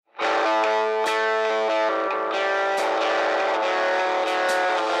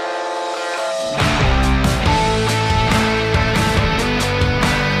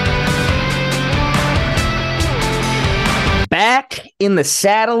in the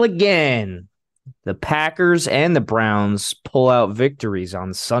saddle again. The Packers and the Browns pull out victories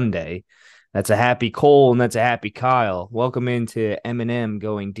on Sunday. That's a happy Cole and that's a happy Kyle. Welcome into MnM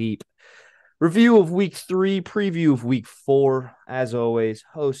Going Deep. Review of week 3, preview of week 4. As always,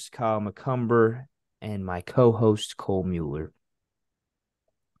 host Kyle McCumber and my co-host Cole Mueller.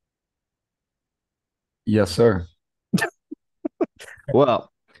 Yes, sir.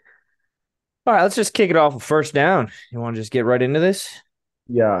 Well, all right, let's just kick it off with first down. You want to just get right into this?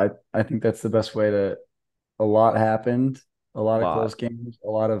 Yeah, I think that's the best way to a lot happened, a lot of Lot. close games, a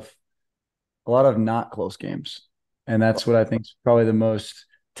lot of not close games. And that's what I think is probably the most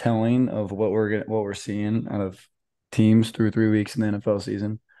telling of what we're seeing out of teams through 3 weeks in the NFL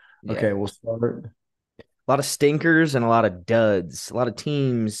season. Yeah. Okay, we'll start. A lot of stinkers and a lot of duds. A lot of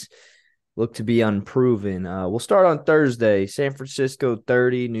teams look to be unproven. We'll start on Thursday. San Francisco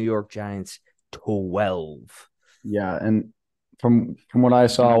 30, New York Giants 12. Yeah, and from what I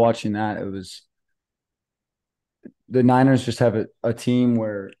saw watching that, it was the Niners just have a team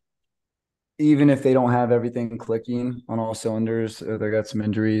where even if they don't have everything clicking on all cylinders, or they got some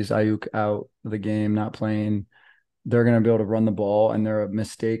injuries, Ayuk out of the game, not playing, they're going to be able to run the ball, and they're a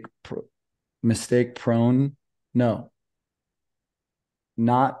mistake prone. No,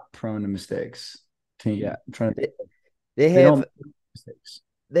 not prone to mistakes. Yeah. Team. I'm trying to They, think. they They have don't make mistakes.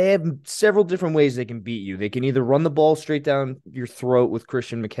 they have several different ways they can beat you. They can either run the ball straight down your throat with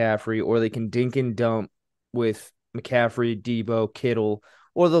Christian McCaffrey, or they can dink and dump with McCaffrey, Debo, Kittle,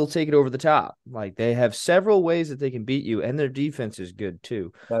 or they'll take it over the top. Like they have several ways that they can beat you, and their defense is good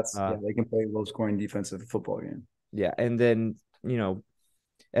too. That's Uh, yeah. They can play low scoring defensive football game. yeah, and then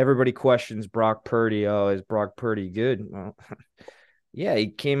everybody questions Brock Purdy. Oh, is Brock Purdy good? Well, yeah, he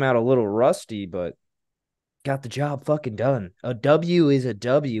came out a little rusty, but got the job fucking done. A W is a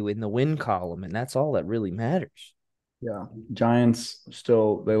W in the win column, and that's all that really matters. Yeah, Giants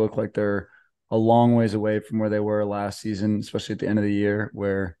still they look like they're a long ways away from where they were last season, especially at the end of the year,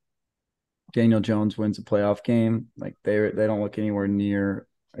 where Daniel Jones wins a playoff game. Like they don't look anywhere near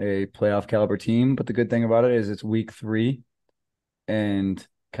a playoff caliber team. But the good thing about it is it's week 3 and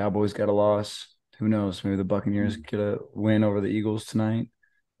Cowboys got a loss. Who knows? Maybe the Buccaneers get a win over the Eagles tonight.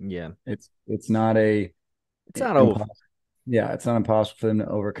 Yeah, It's not a it's not over. impossible. Yeah, it's not impossible for them to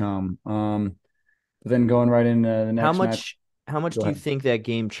overcome. But then going right into the How next match. much? How much Go do you ahead. think that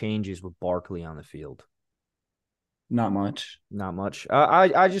game changes with Barkley on the field? Not much. Not much.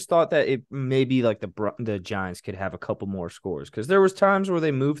 I just thought that it maybe like the Giants could have a couple more scores because there was times where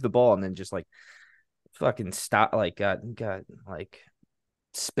they moved the ball and then just like fucking stop like got like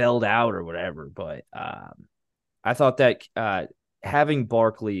spelled out or whatever. But I thought that having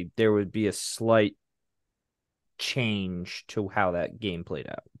Barkley, there would be a slight change to how that game played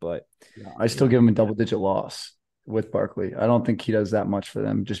out. But Yeah, I you still know, give him a double digit loss with Barkley. I don't think he does that much for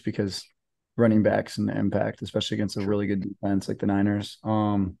them just because running backs and the impact, especially against a true. really good defense like the Niners.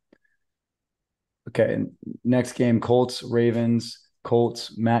 Okay, next game, Colts, Ravens.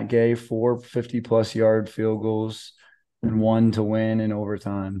 Colts, Matt Gay, 450 plus yard field goals and one to win in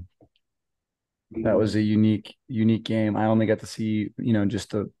overtime. That was a unique game. I only got to see, just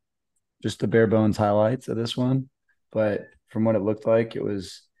the bare bones highlights of this one. But from what it looked like, it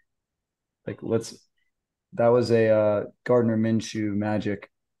was like that was a Gardner Minshew magic.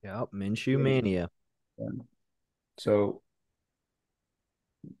 Yep, Minshew Yeah. mania. So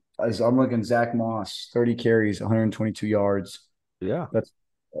as I'm looking, Zach Moss, 30 carries, 122 yards. Yeah. That's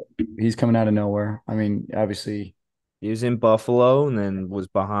He's coming out of nowhere. I mean, obviously, He was in Buffalo and then was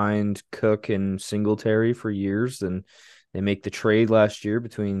behind Cook and Singletary for years. And they make the trade last year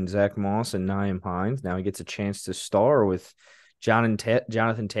between Zach Moss and Nyheim Hines. Now he gets a chance to star with Jonathan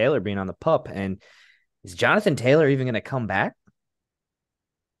Taylor being on the pup. And is Jonathan Taylor even going to come back?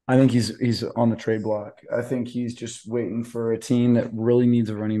 I think he's on the trade block. I think he's just waiting for a team that really needs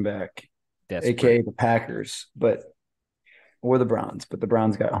a running back, Desperate. aka the Packers, or the Browns. But the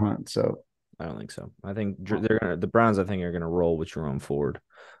Browns got Hunt, so I don't think so. I think the Browns. I think are gonna roll with Jerome Ford,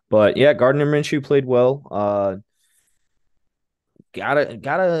 but yeah, Gardner Minshew played well. Got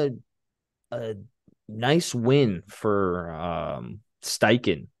a nice win for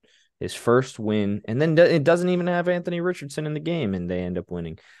Steichen, his first win, and then it doesn't even have Anthony Richardson in the game, and they end up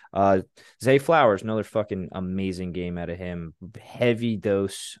winning. Zay Flowers, another fucking amazing game out of him. Heavy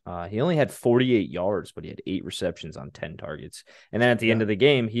dose. He only had 48 yards, but he had 8 receptions on 10 targets. And then at the yeah, end of the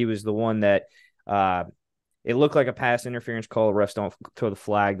game, he was the one that uh, it looked like a pass interference call. Refs don't throw the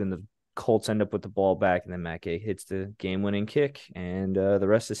flag. Then the Colts end up with the ball back, and then Matt Gay hits the game-winning kick, and the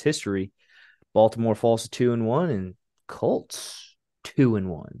rest is history. Baltimore falls to 2-1, and Colts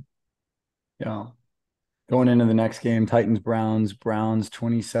 2-1. yeah. Going into the next game, Titans Browns. Browns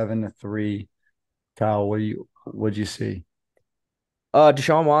 27-3. Kyle, what'd you see?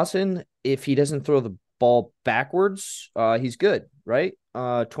 Deshaun Watson, if he doesn't throw the ball backwards, he's good, right?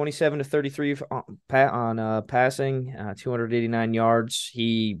 27 to 33 on passing, 289 yards.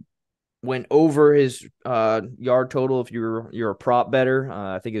 He went over his yard total if you're a prop better.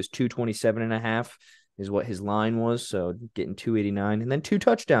 I think it was 227 and a half is what his line was, so getting 289 and then two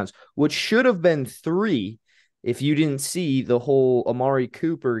touchdowns, which should have been three if you didn't see the whole Amari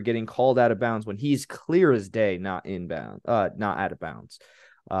Cooper getting called out of bounds when he's clear as day, not out of bounds.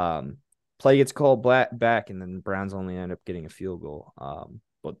 Um, Play gets called back, and then the Browns only end up getting a field goal.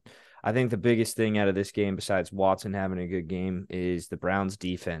 But I think the biggest thing out of this game, besides Watson having a good game, is the Browns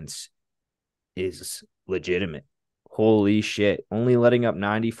defense is legitimate. Holy shit. Only letting up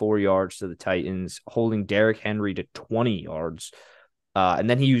 94 yards to the Titans, holding Derrick Henry to 20 yards. And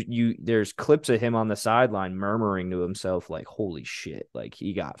then there's clips of him on the sideline murmuring to himself, like, holy shit, like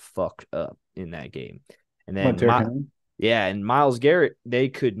he got fucked up in that game. And What, then Derrick Henry? yeah, and Myles Garrett, they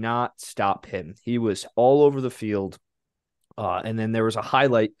could not stop him. He was all over the field. And then there was a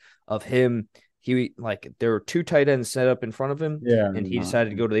highlight of him. There were two tight ends set up in front of him, Yeah, and he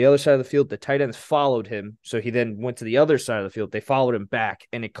decided to go to the other side of the field. The tight ends followed him, so he then went to the other side of the field. They followed him back,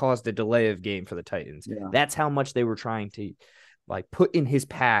 and it caused a delay of game for the Titans. yeah. That's how much they were trying to put in his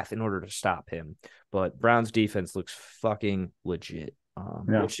path in order to stop him. But Brown's defense looks fucking legit,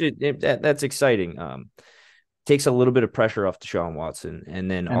 Yeah. that's exciting. Takes a little bit of pressure off Deshaun Watson,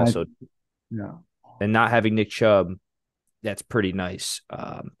 and then And I also yeah. and not having Nick Chubb, that's pretty nice.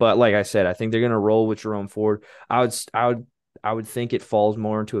 But like I said, I think they're going to roll with Jerome Ford. I would think it falls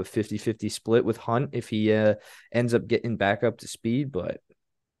more into a 50-50 split with Hunt if he ends up getting back up to speed. But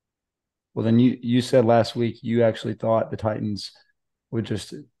Well, then you said last week you actually thought the Titans would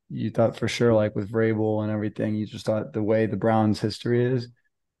just you thought for sure, like with Vrabel and everything, you just thought the way the Browns history is,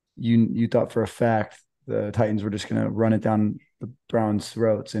 you thought for a fact the Titans were just gonna run it down the Browns'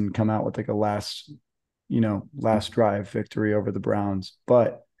 throats and come out with like a last drive victory over the Browns.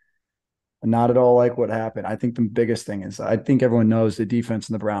 But not at all like what happened. I think the biggest thing is I think everyone knows the defense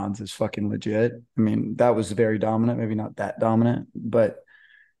in the Browns is fucking legit. I mean, that was very dominant, maybe not that dominant, but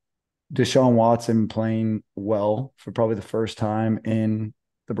Deshaun Watson playing well for probably the first time in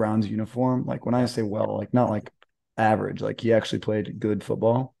the Browns uniform. Like when I say well, like not like average, like he actually played good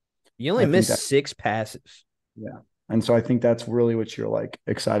football. he only I think missed that, six passes. yeah. And so I think that's really what you're like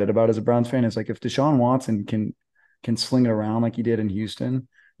excited about as a Browns fan is like if Deshaun Watson can sling it around like he did in Houston,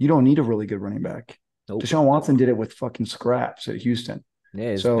 you don't need a really good running back. Nope. Deshaun Watson did it with fucking scraps at Houston.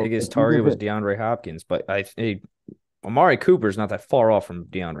 Yeah, his So biggest target was DeAndre Hopkins, but Amari Cooper's not that far off from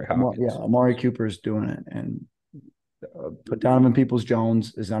DeAndre Yeah, Hopkins. Amari Cooper's doing it, and put Donovan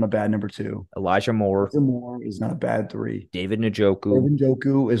Peoples-Jones is not a bad number two. Elijah Moore, Elijah Moore is not a bad three. David Njoku. David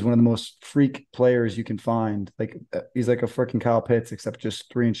Njoku is one of the most freak players you can find. Like he's like a freaking Kyle Pitts, except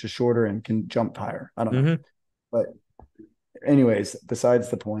just 3 inches shorter and can jump higher. I don't know, Mm-hmm. but anyways, besides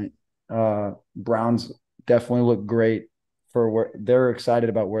the point, Browns definitely look great for where they're excited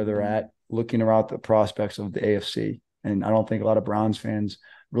about where they're at, looking around the prospects of the AFC. And I don't think a lot of Browns fans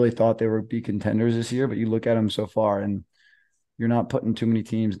really thought they would be contenders this year, but you look at them so far and you're not putting too many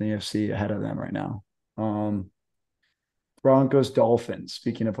teams in the AFC ahead of them right now. Broncos, Dolphins.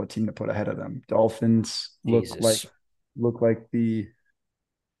 Speaking of what team to put ahead of them, Dolphins Jesus. look like the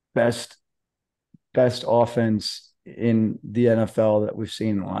best best offense in the NFL that we've seen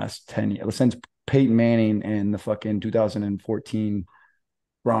in the last 10 years since Peyton Manning and the fucking 2014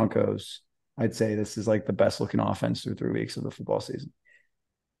 Broncos. I'd say this is like the best looking offense through 3 weeks of the football season.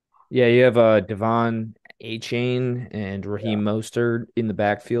 Yeah, you have Devon Achane and Yeah. Raheem Mostert in the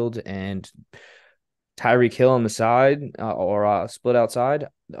backfield and Tyreek Hill on the side or split outside.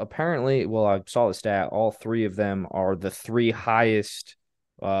 Apparently, well, I saw the stat. All three of them are the three highest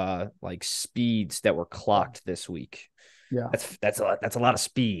speeds that were clocked this week. Yeah. That's a lot of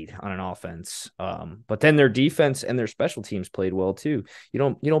speed on an offense. But then their defense and their special teams played well too. You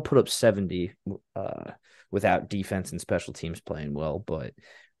don't put up 70 without defense and special teams playing well. But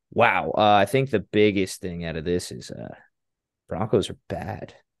wow, I think the biggest thing out of this is Broncos are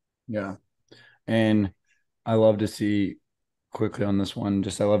bad. Yeah. And I love to see quickly on this one,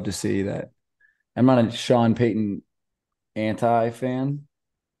 just I love to see that I'm not a Sean Payton anti fan,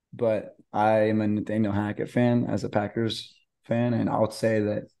 but I am a Nathaniel Hackett fan as a Packers fan. And I would say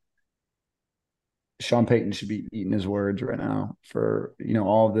that Sean Payton should be eating his words right now for,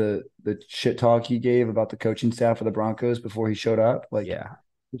 all the shit talk he gave about the coaching staff of the Broncos before he showed up. Like, Yeah.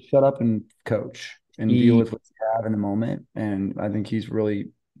 shut up and coach and deal He with what you have in the moment. And I think he's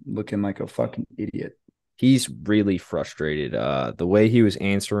really looking like a fucking idiot. He's really frustrated. The way he was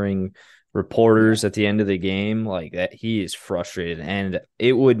answering Yeah. reporters at the end of the game, like that, he is frustrated. And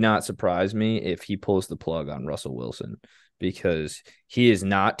it would not surprise me if he pulls the plug on Russell Wilson because he is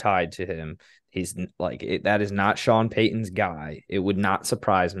not tied to him. He's like that is not Sean Payton's guy. It would not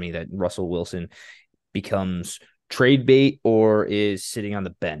surprise me that Russell Wilson becomes trade bait or is sitting on the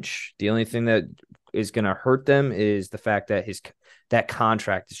bench. The only thing that is going to hurt them is the fact that his that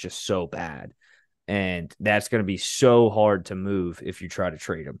contract is just so bad, and that's going to be so hard to move if you try to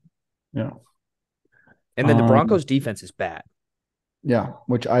trade him. Yeah. And then the Um, Broncos defense is bad. yeah,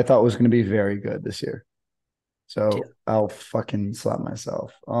 which I thought was going to be very good this year. Yeah, So I'll fucking slap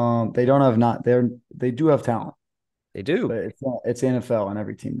myself. They don't have not they do have talent, they but do. it's NFL and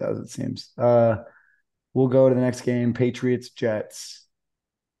every team does, it seems. We'll go to the next game, Patriots Jets.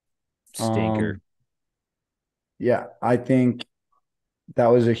 Stinker. Um, yeah, I think that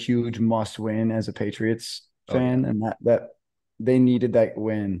was a huge must win as a Patriots Oh yeah. fan, and that they needed that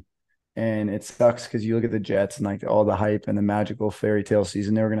win. And it sucks because you look at the Jets and like all the hype and the magical fairy tale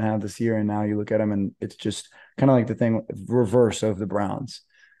season they were going to have this year, and now you look at them and it's just kind of like the thing reverse of the Browns.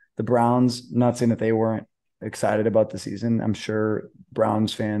 The Browns, not saying that they weren't excited about the season. I'm sure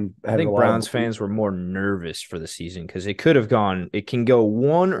Browns fan I had a think lot of Browns belief. fans were more nervous for the season because it could have gone. It can go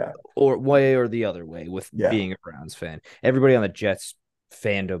one Yeah, or way or the other way with yeah, being a Browns fan. Everybody on the Jets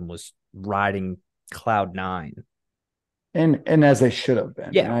fandom was riding cloud nine. and as they should have been.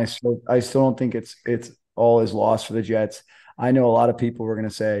 And Yeah, I still don't think it's all is lost for the Jets. I know a lot of people were going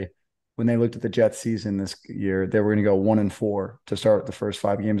to say when they looked at the Jets season this year, they were going to go 1-4 to start the first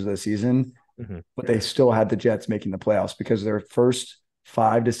 5 games of the season, hmm, but they still had the Jets making the playoffs because their first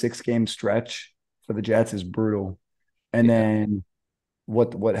 5 to 6 game stretch for the Jets is brutal. And yeah. then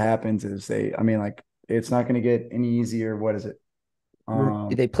what happens is I mean, like it's not going to get any easier. What is it? Um,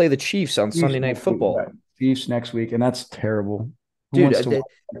 They play the Chiefs on Chiefs Sunday Night next week. Yeah. Football. Chiefs next week, and that's terrible. Who Dude, wants to watch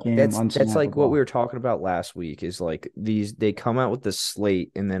that game on Sunday that's Night like what we Football? were talking about last week is like these they come out with the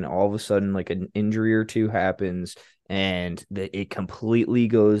slate and then all of a sudden like an injury or two happens and it completely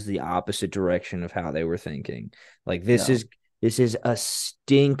goes the opposite direction of how they were thinking. Like Yeah, this is a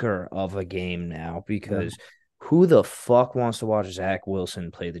stinker of a game now yeah, because who the fuck wants to watch Zach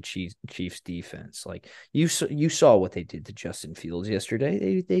Wilson play the Chiefs defense? Like you saw what they did to Justin Fields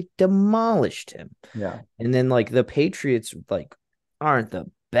yesterday. They demolished him. yeah, And then like the Patriots like aren't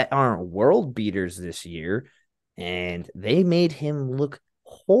world beaters this year, and they made him look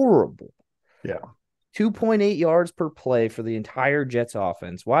horrible. yeah, 2.8 yards per play for the entire Jets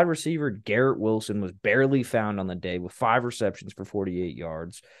offense. Wide receiver Garrett Wilson was barely found on the day with 5 receptions for 48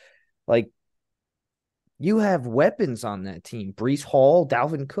 yards. Like you have weapons on that team. Brees Hall,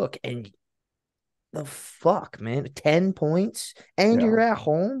 Dalvin Cook, and the fuck, man. 10 points and yeah, you're at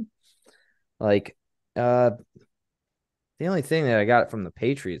home. Like uh the only thing that I got from the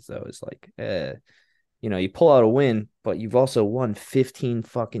Patriots though is like, you pull out a win, but you've also won 15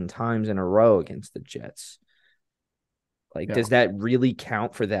 fucking times in a row against the Jets. Like, yeah. does that really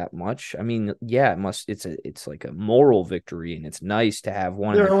count for that much? I mean, yeah, it must. It's like a moral victory, and it's nice to have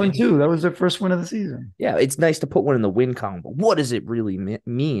one in They're the 0-2. win. That was their first win of the season. Yeah, it's nice to put one in the win column, but what does it really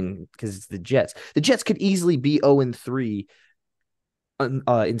mean? Because it's the Jets. The Jets could easily be 0-3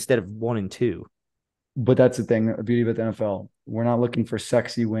 instead of 1-2. But that's the thing, the beauty of the NFL. We're not looking for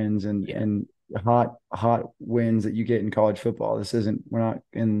sexy wins and Yeah, hot wins that you get in college football. This isn't. We're not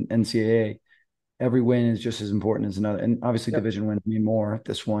in NCAA. Every win is just as important as another. And obviously, yep. division wins mean more.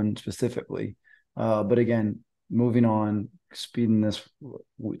 This one specifically. But again, moving on, speeding this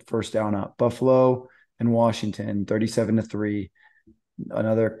first down up. Buffalo and Washington, 37-3.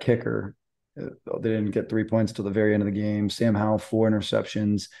 Another kicker. They didn't get 3 points till the very end of the game. Sam Howell, 4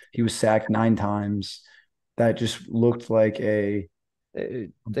 interceptions. He was sacked 9 times. That just looked like They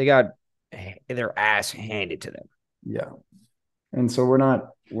got their ass handed to them. yeah. And so we're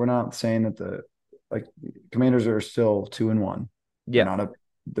not saying that the like Commanders are still 2-1. They're Yeah, not a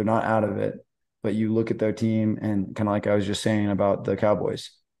they're not out of it. But you look at their team and kind of like I was just saying about the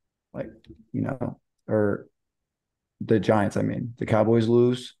Cowboys, like or the Giants. I mean, the Cowboys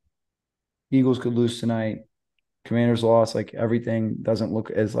lose, Eagles could lose tonight. Commanders lost. Like everything doesn't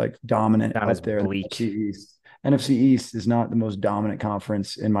look as like dominant not as up there in the NFC bleak. East. NFC East is not the most dominant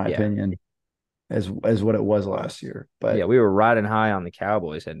conference in my Yeah. opinion as what it was last year. Yeah, But we were riding high on the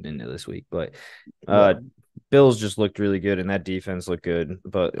Cowboys heading into this week, but uh yeah, Bills just looked really good and that defense looked good,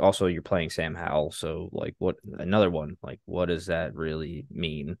 but also you're playing Sam Howell, so like what another one, like what does that really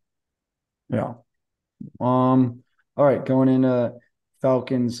mean? yeah. All right, going into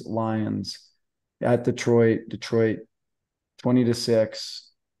Falcons Lions at Detroit. Detroit 20-6.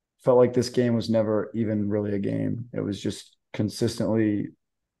 felt like this game was never even really a game. It was just consistently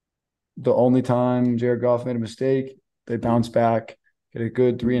the only time Jared Goff made a mistake, they bounce back, get a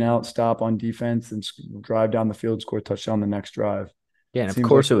good 3-and-out stop on defense, and drive down the field, score a touchdown the next drive. Yeah, and It of seems like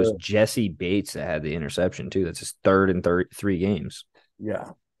course it was Jesse Bates that had the interception too. That's his third in three games.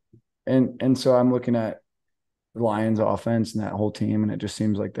 yeah. And so I'm looking at the Lions offense and that whole team, and it just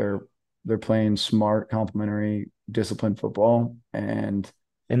seems like they're playing smart, complementary, disciplined football, and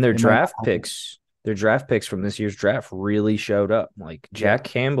And it might not happen. their draft picks from this year's draft really showed up. Like Yeah, Jack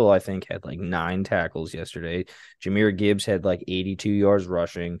Campbell, I think, had like 9 tackles yesterday. Jameer Gibbs had like 82 yards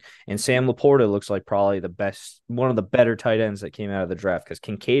rushing. And Sam Laporta looks like probably one of the better tight ends that came out of the draft because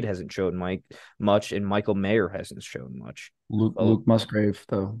Kincaid hasn't showed much and Michael Mayer hasn't shown much. So Luke Musgrave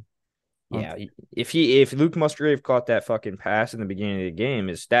though. yeah, if Luke Musgrave caught that fucking pass in the beginning of the game,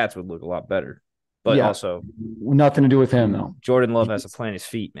 his stats would look a lot better. But Yeah, also nothing to do with him though. Jordan Love He, has to plant his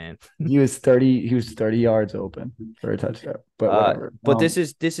feet, man. he was 30. He was 30 yards open for a touchdown. But whatever. But this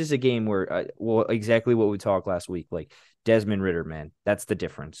is a game where well, exactly what we talked last week. Like Desmond Ritter, man, that's the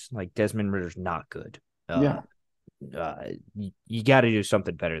difference. Like Desmond Ritter's not good. Yeah, You got to do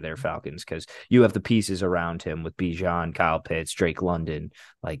something better there, Falcons, because you have the pieces around him with Bijan, Kyle Pitts, Drake London.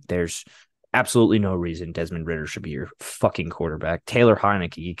 Like there's absolutely no reason Desmond Ritter should be your fucking quarterback. Taylor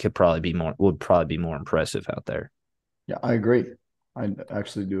Heineke would probably be more impressive out there. yeah, I agree. I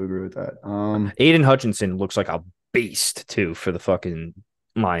actually do agree with that. Aiden Hutchinson looks like a beast too for the fucking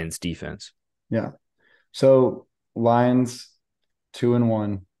Lions defense. Yeah. So Lions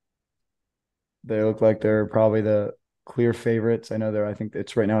 2-1. They look like they're probably the clear favorites. I know they're. I think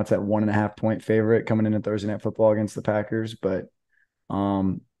it's right now. It's at 1.5 point favorite coming into Thursday Night Football against the Packers. But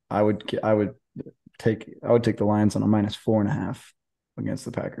um, I would take the Lions on a -4.5 against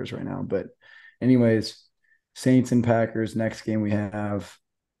the Packers right now. But anyways, Saints and Packers. Next game we have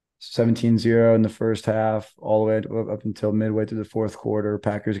 17-0 in the first half, all the way up until midway through the fourth quarter.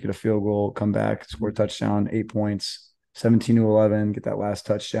 Packers get a field goal, come back, score a touchdown, 8 points, 17-11, get that last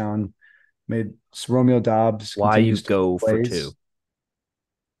touchdown. Made Romeo Dobbs Why you continues to go for two? plays.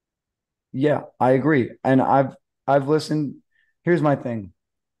 Yeah, I agree. And I've listened. Here's my thing.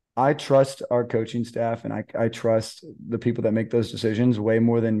 I trust our coaching staff and I trust the people that make those decisions way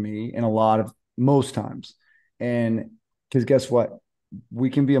more than me in a lot of most times. And because guess what? We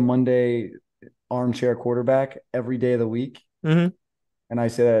can be a Monday armchair quarterback every day of the week. Mm-hmm. And I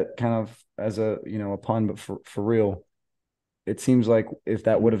say that kind of as a pun, but for real. It seems like if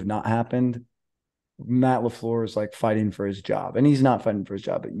that would have not happened, Matt LaFleur is like fighting for his job. And he's not fighting for his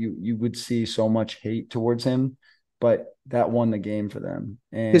job, but you would see so much hate towards him. But that won the game for them.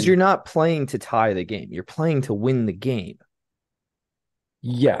 Because you're And not playing to tie the game. You're playing to win the game.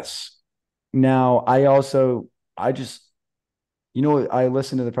 yes. Now I just I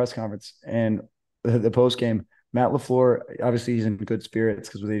listened to the press conference and the post game. Matt LaFleur, obviously he's in good spirits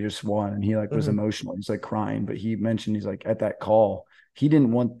because they just won, and he like was Mm-hmm. emotional. He's like crying, but he mentioned he's like at that call, he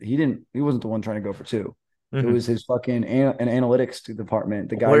wasn't the one trying to go for two. It Mm-hmm. was his fucking an analytics department.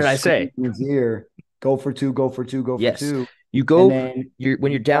 The What guy did I screaming say? in his ear, go for two, go for two, go for Yes. two. You And go then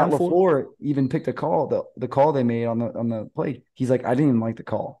when you're Matt down four. LaFleur even picked a call, the call they made on the play. He's like, I didn't even like the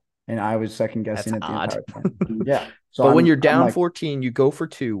call. And I was second That's guessing it the odd. entire time. Yeah. So But when you're I'm down like, 14, you go for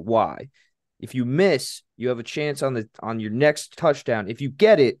two. Why? If you miss, you have a chance on your next touchdown. If you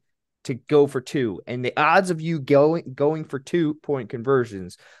get it, to go for two. And the odds of you going for 2 point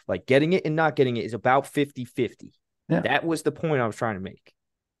conversions, like getting it and not getting it, is about 50-50. yeah. That was the point I was trying to make.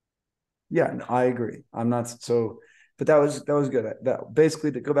 Yeah, no, I agree. I'm not so, but that was good. That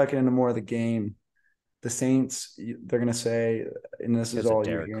basically to go back into more of the game, the Saints, they're gonna say, and this is Because of all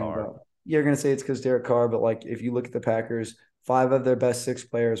you're Derek hearing Carr. about. You're gonna say it's because Derek Carr, but like if you look at the Packers, 5 of their best 6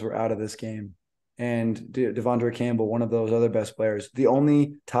 players were out of this game, and Devondre Campbell, one of those other best players, the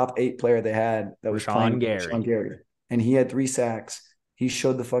only top 8 player they had that was playing Rashawn was Sean Gary. Gary, and he had 3 sacks. He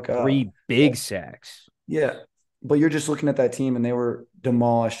showed the fuck up. 3 big sacks. Yeah. But you're just looking at that team and they were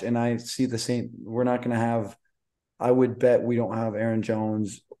demolished. And I see the same. We're not going to have, I would bet we don't have Aaron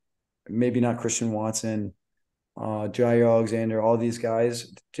Jones, maybe not Christian Watson, Jair Alexander, all these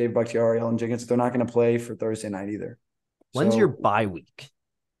guys, Jay Bakhtiari, Ellen Jenkins. They're not going to play for Thursday night either. When's your So bye week?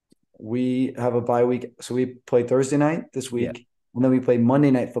 we have a bye week. So we play Thursday night this Yeah. week. And then we play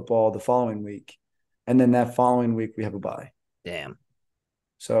Monday Night Football the following week. And then that following week, we have a bye. Damn.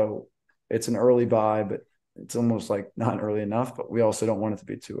 So it's an early bye, but it's almost like not early enough, but we also don't want it to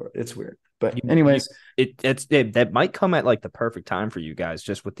be too early. It's weird. But You anyways, that might come at like the perfect time for you guys,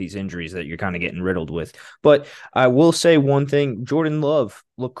 just with these injuries that you're kind of getting riddled with. But I will say one thing: Jordan Love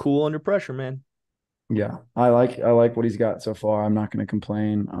looked cool under pressure, man. Yeah, I like what he's got so far. I'm not going to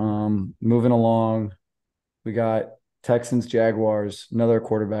complain. Moving along, we got Texans Jaguars, another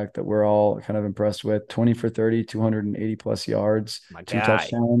quarterback that we're all kind of impressed with. 20 for 30, 280 plus yards, My two guy.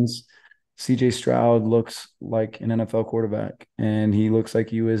 touchdowns. CJ Stroud looks like an NFL quarterback, and he looks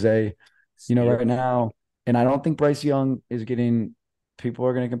like you is right Yep. now. And I don't think Bryce Young is getting. People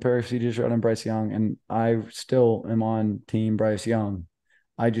are going to compare CJ Stroud and Bryce Young, and I still am on team Bryce Young.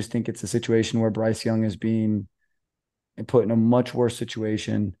 I just think it's a situation where Bryce Young is being put in a much worse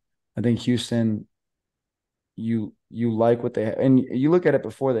situation. I think Houston, you like what they have, and you look at it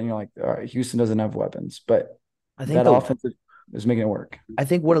before then, you're like, all right, Houston doesn't have weapons, but I think that the offense is making it work. I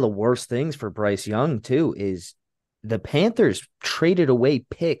think one of the worst things for Bryce Young too is the Panthers traded away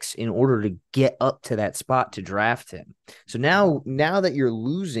picks in order to get up to that spot to draft him. So now that you're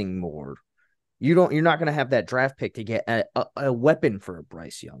losing more, you're not going to have that draft pick to get a weapon for a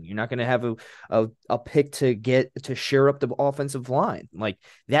Bryce Young. You're not going to have a pick to get to share up the offensive line. Like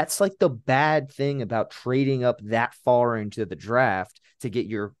that's like the bad thing about trading up that far into the draft to get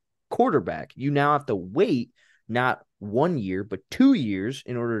your quarterback. You now have to wait not 1 year but 2 years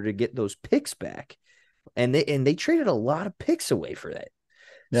in order to get those picks back. And they traded a lot of picks away for that.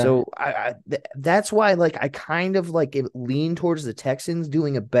 Yeah, So that's why like I kind of like lean towards the Texans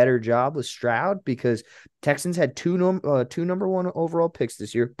doing a better job with Stroud because Texans had two number one overall picks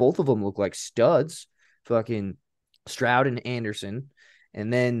this year. Both of them look like studs, fucking Stroud and Anderson.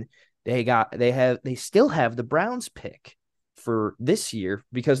 And then they still have the Browns pick for this year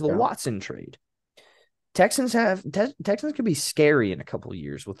because of the yeah. Watson trade. Texans could be scary in a couple of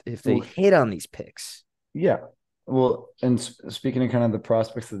years with if they Well, hit on these picks. yeah. Well, and speaking of kind of the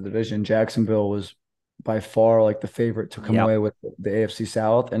prospects of the division, Jacksonville was by far like the favorite to come Yep. away with the AFC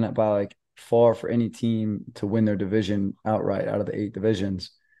South, and by like far for any team to win their division outright out of the 8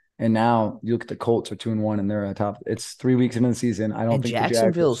 divisions. And now you look at the Colts are 2-1 and they're at top. It's 3 weeks into the season. I don't And think the Jags are.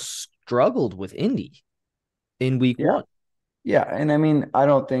 Jacksonville struggled with Indy in week Yeah, one. yeah, and I mean, I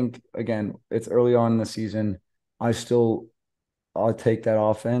don't think again, it's early on in the season. I still I'll take that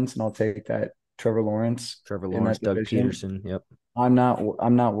offense and I'll take that Trevor Lawrence Trevor in Lawrence, that Doug division. Peterson. Yep. I'm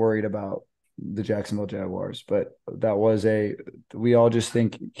not worried about the Jacksonville Jaguars, but that was a we all just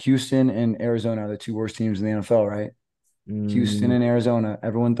think Houston and Arizona are the two worst teams in the NFL, right? Houston Mm, and Arizona,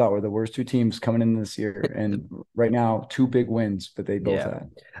 everyone thought were the worst two teams coming in this year. And right now, two big wins that they both yeah. had.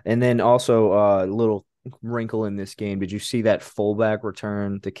 And then also a little wrinkle in this game. Did you see that fullback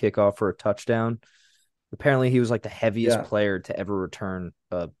return the kickoff for a touchdown? Apparently, he was like the heaviest Yeah. player to ever return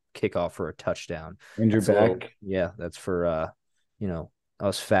a kickoff for a touchdown. Andrew That's a little, Beck. yeah, that's for you know,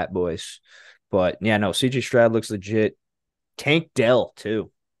 us fat boys. But yeah, no, CJ Stroud looks legit. Tank Dell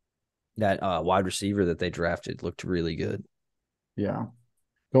too. That wide receiver that they drafted looked really good. Yeah.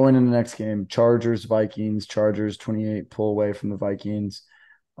 Going in the next game, Chargers, Vikings, Chargers 28 pull away from the Vikings.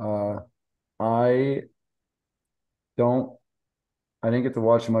 Uh, I don't I didn't get to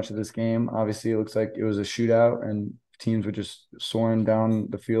watch much of this game. Obviously, it looks like it was a shootout and teams were just soaring down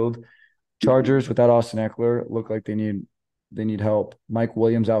the field. Chargers without Austin Eckler look like they need help. Mike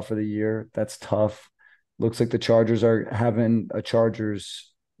Williams out for the year. That's tough. Looks like the Chargers are having a Chargers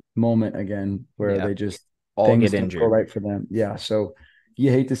moment again where Yeah, they just all things get don't go injured. right for them. Yeah, so you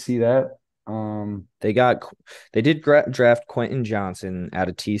hate to see that. Um, They got they did draft Quentin Johnson out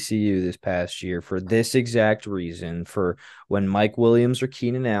of TCU this past year for this exact reason for when Mike Williams or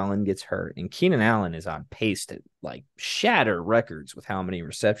Keenan Allen gets hurt. And Keenan Allen is on pace to like shatter records with how many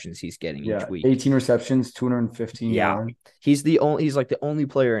receptions he's getting each yeah, week. 18 receptions, 215 Yeah. yards. He's like the only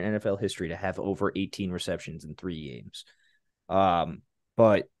player in NFL history to have over 18 receptions in 3 games.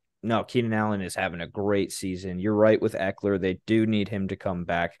 But no, Keenan Allen is having a great season. You're right with Eckler. They do need him to come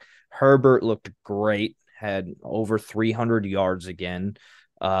back. Herbert looked great, had over 300 yards again.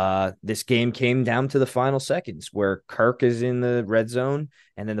 This game came down to the final seconds where Kirk is in the red zone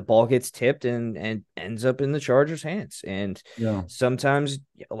and then the ball gets tipped and ends up in the Chargers' hands. And Yeah, sometimes,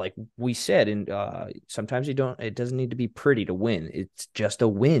 like we said, and sometimes it doesn't need to be pretty to win. It's just a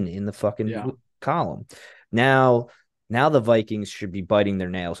win in the fucking yeah. column. Now, now the Vikings should be biting their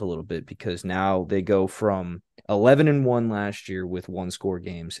nails a little bit because now they go from 11-1 last year with one score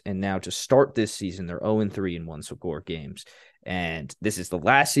games, and now to start this season they're 0-3 in one score games. And this is the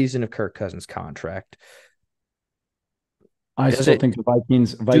last season of Kirk Cousins' contract. I Does still it think the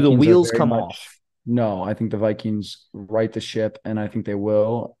Vikings do the Vikings are wheels very come much off? no. I think the Vikings right the ship, and I think they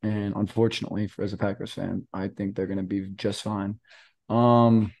will. And unfortunately, as a Packers fan, I think they're going to be just fine.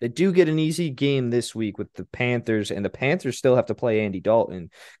 Um, They do get an easy game this week with the Panthers, and the Panthers still have to play Andy Dalton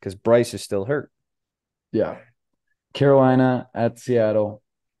because Bryce is still hurt. yeah, Carolina at Seattle.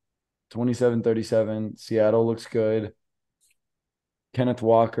 27-37. Seattle looks good. Kenneth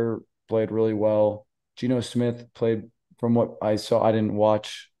Walker played really well. Geno Smith played from what I saw. I didn't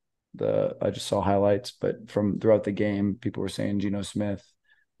watch I just saw highlights, but from throughout the game, people were saying Geno Smith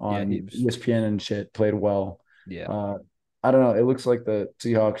Yeah, he on was. ESPN and shit played well. Yeah, Uh, I don't know. It looks like the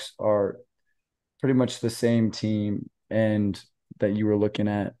Seahawks are pretty much the same team and that you were looking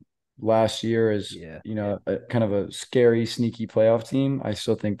at last year as yeah. a kind of a scary, sneaky playoff team. I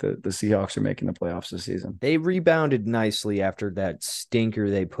still think that the Seahawks are making the playoffs this season. They rebounded nicely after that stinker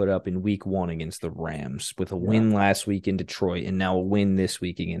they put up in week 1 against the Rams with a Yeah. win last week in Detroit and now a win this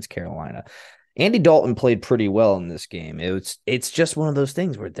week against Carolina. Andy Dalton played pretty well in this game. It's just one of those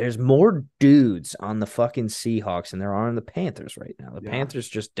things where there's more dudes on the fucking Seahawks than there are on the Panthers right now. The Yeah. Panthers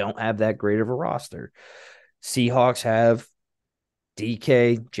just don't have that great of a roster. Seahawks have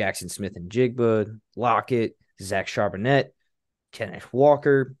DK, Jackson Smith and Jigba, Lockett, Zach Charbonnet, Kenneth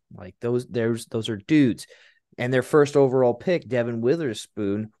Walker, like those are dudes. And their first overall pick, Devin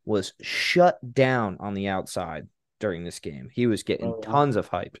Witherspoon, was shut down on the outside during this game. He was getting Oh, tons of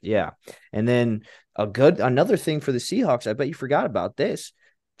hype. Yeah. And then another thing for the Seahawks, I bet you forgot about this.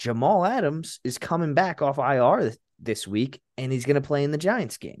 Jamal Adams is coming back off IR this week, and he's going to play in the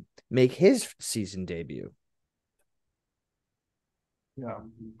Giants game, make his season debut. yeah.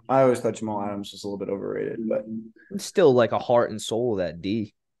 I always thought Jamal Adams was a little bit overrated, but It's still like a heart and soul of that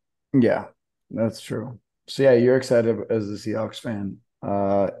D. yeah, that's true. So yeah, you're excited as a Seahawks fan.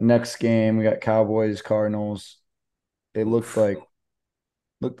 Next game we got Cowboys, Cardinals. It looked like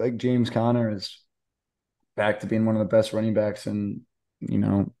James Conner is back to being one of the best running backs and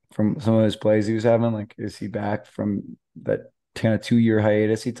from some of his plays he was having. Like, is he back from that kind of 2-year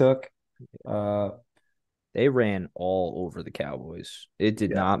hiatus he took? Uh They ran all over the Cowboys. It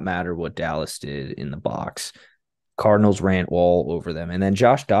did yeah. not matter what Dallas did in the box. Cardinals ran all over them. And then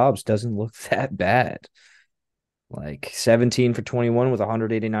Josh Dobbs doesn't look that bad. Like 17 for 21 with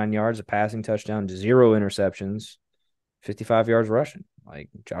 189 yards, a passing touchdown, 0 interceptions, 55 yards rushing. Like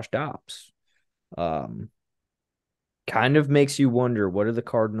Josh Dobbs. Um, Kind of makes you wonder, what do the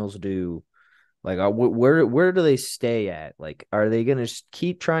Cardinals do? Like, where do they stay at? Like, are they going to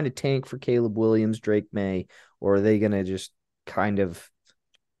keep trying to tank for Caleb Williams, Drake May, or are they going to just kind of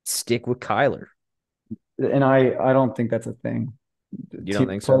stick with Kyler? And I don't think that's a thing. You don't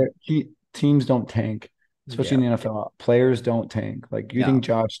think so? Teams don't tank, especially Yeah. in the NFL. Players don't tank. Like, you think No.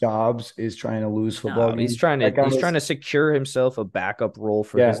 Josh Dobbs is trying to lose football No, he's games? trying to That guy he's trying is, to secure himself a backup role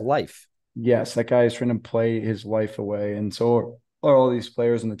for yeah, his life. yes, that guy is trying to play his life away, and so are all these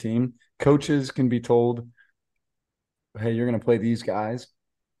players on the team. Coaches can be told, "Hey, you're going to play these guys,"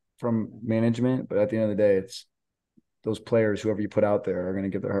 from management, but at the end of the day, it's those players, whoever you put out there, are going to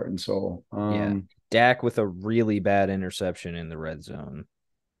give their heart and soul. Yeah. Dak with a really bad interception in the red zone.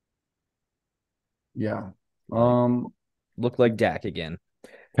 Yeah. Like, Um, looked like Dak again.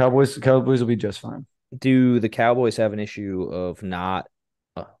 Cowboys will be just fine. Do the Cowboys have an issue of not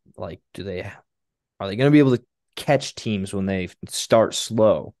like do they are they going to be able to catch teams when they start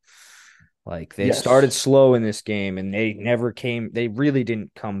slow? Like they started Yes. slow in this game and they really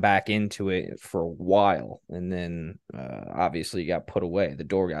didn't come back into it for a while. And then obviously got put away. The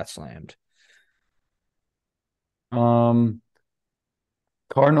door got slammed. Um,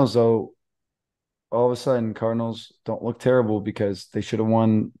 Cardinals though, all of a sudden, Cardinals don't look terrible because they should have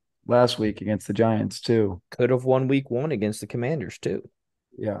won last week against the Giants too. Could have won week 1 against the Commanders too.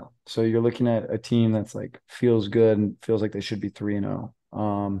 Yeah. So you're looking at a team that's like feels good and feels like they should be 3-0.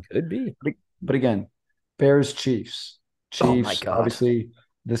 Could be. But again, Bears Chiefs. Oh my Chiefs, God. obviously,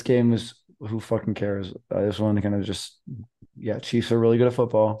 this game is who fucking cares? I just want to kind of yeah, Chiefs are really good at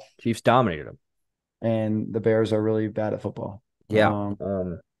football, Chiefs dominated them. and the Bears are really bad at football. Yeah.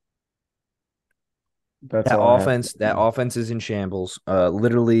 That's That all I have. offense, that offense is in shambles.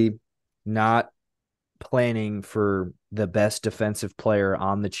 Literally not planning for the best defensive player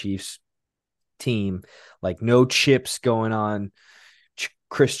on the Chiefs team. Like no chips going on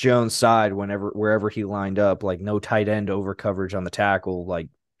Chris Jones' side wherever he lined up. Like no tight end over coverage on the tackle. Like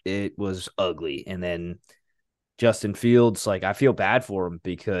it was ugly. And then Justin Fields, like I feel bad for him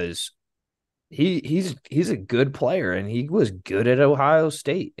because he's a good player and he was good at Ohio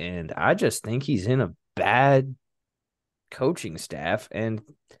State. And I just think he's in a bad coaching staff. And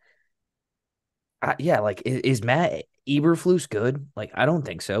yeah, like is Matt Eberflus good? Like I don't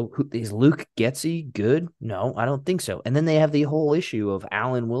think so. Is Luke Getsy good? No, I don't think so. And then they have the whole issue of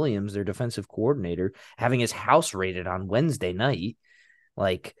Alan Williams, their defensive coordinator, having his house raided on Wednesday night.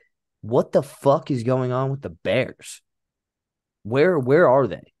 Like, what the fuck is going on with the Bears? Where are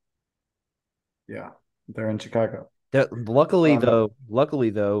they? Yeah, they're in Chicago. Luckily Um,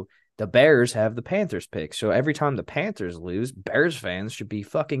 though, The Bears have the Panthers pick. So every time the Panthers lose, Bears fans should be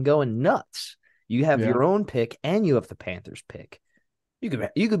fucking going nuts. You have Yeah. your own pick and you have the Panthers pick. You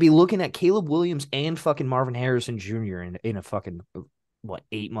could be looking at Caleb Williams and fucking Marvin Harrison Jr. in a fucking what,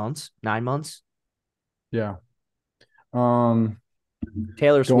 8 months, 9 months? Yeah. Um,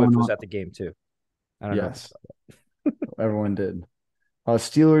 Taylor going Swift was on. at the game too. I don't know if you Yes, everyone did.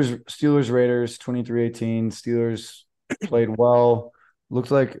 Steelers Raiders 23-18. Steelers played well.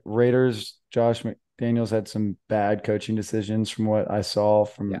 Looked like Raiders, Josh McDaniels had some bad coaching decisions from what I saw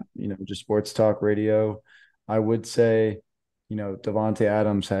yeah, from, just sports talk radio. I would say, Devontae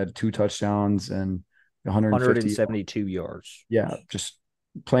Adams had 2 touchdowns and 150. 172 yards. Yeah, just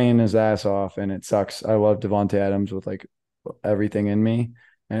playing his ass off, and it sucks. I love Devontae Adams with like everything in me,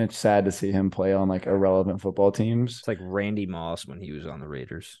 and it's sad to see him play on like irrelevant football teams. It's like Randy Moss when he was on the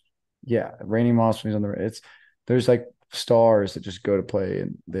Raiders. Yeah, Randy Moss was on the. There's like stars that just go to play,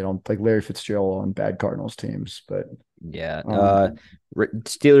 and they don't, like Larry Fitzgerald on bad Cardinals teams. But Yeah. um,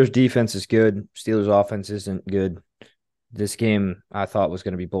 Steelers defense is good. Steelers offense isn't good. This game I thought was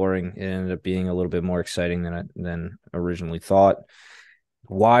going to be boring. It ended up being a little bit more exciting than originally thought.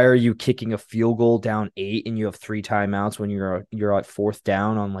 Why are you kicking a field goal down 8 and you have 3 timeouts when you're at fourth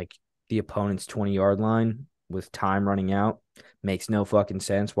down on like the opponent's 20-yard line with time running out? Makes no fucking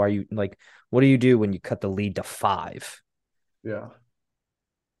sense. Why are you like, what do you do when you cut the lead to 5? yeah.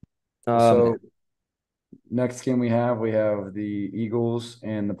 Um, So next game we have the Eagles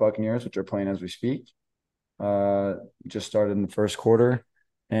and the Buccaneers, which are playing as we speak. Just started in the first quarter,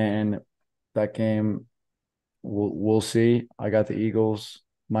 and that game we'll see. I got the Eagles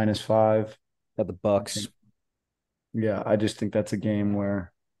 -5. Got the I Bucks. think, yeah, I just think that's a game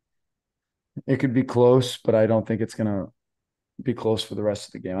where it could be close, but I don't think it's gonna be close for the rest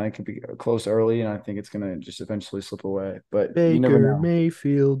of the game. I think it could be close early, and I think it's gonna just eventually slip away. But you never Baker know.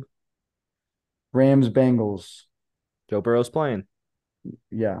 Mayfield. Rams Bengals, Joe Burrow's playing.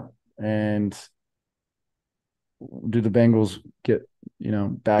 yeah, and do the Bengals get Is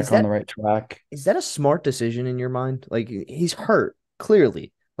back on the that right track? is that a smart decision in your mind? Like he's hurt,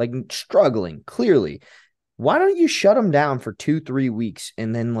 clearly, like struggling, clearly. Why don't you shut him down for 2, 3 weeks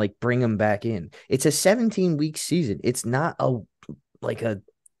and then like bring him back in? It's a 17-week season. It's not a like a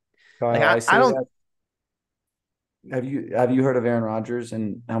like Kyle, I, I I say don't that. Have you heard of Aaron Rodgers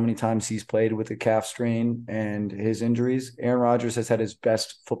and how many times he's played with a calf strain and his injuries? Aaron Rodgers has had his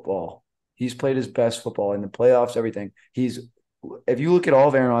best football. He's played his best football in the playoffs, everything. If you look at all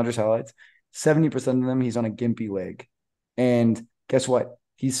of Aaron Rodgers' highlights, 70% of them he's on a gimpy leg. And guess what?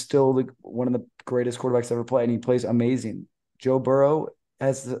 He's still one of the greatest quarterbacks ever played, and he plays amazing. Joe Burrow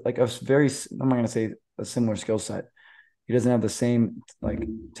has like a very, I'm not going to say a similar skill set. He doesn't have the same like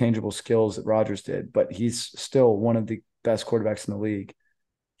tangible skills that Rodgers did, but he's still one of the best quarterbacks in the league.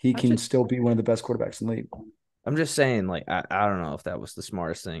 He I can just still be one of the best quarterbacks in the league. I'm just saying, like, I don't know if that was the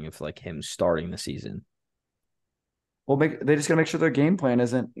smartest thing if like him starting the season. Well, they just got to make sure their game plan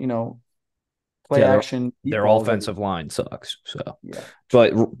isn't, play Yeah, action deep their balls offensive line sucks. So, yeah,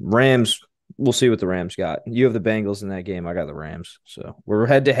 but true. Rams, we'll see what the Rams got. You have the Bengals in that game. I got the Rams. So we're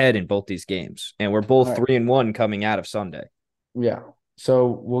head to head in both these games, and we're All both right. 3-1 coming out of Sunday. Yeah. So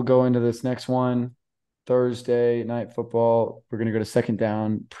we'll go into this next one. Thursday night football. We're gonna go to second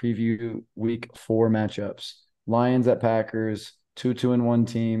down, preview week 4 matchups. Lions at Packers, 2-2-1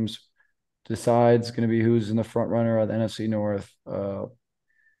 teams. Decides going to be who's in the front runner of the NFC North.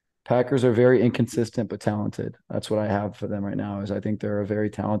 Packers are very inconsistent but talented. That's what I have for them right now. Is I think they're a very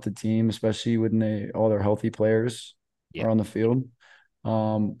talented team, especially when all their healthy players Yeah. are on the field.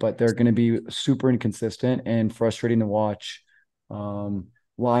 But they're going to be super inconsistent and frustrating to watch.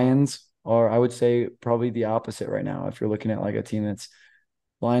 Lions are, I would say, probably the opposite right now. If you're looking at like a team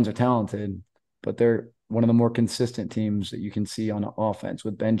Lions are talented, but they're one of the more consistent teams that you can see on offense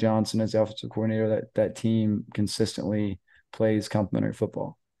with Ben Johnson as the offensive coordinator. That team consistently plays complementary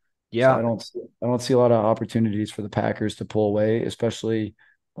football. So Yeah. I don't see a lot of opportunities for the Packers to pull away, especially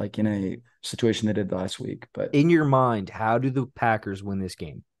like in a situation they did last week. But In your mind, how do the Packers win this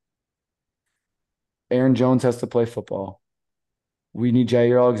game? Aaron Jones has to play football. We need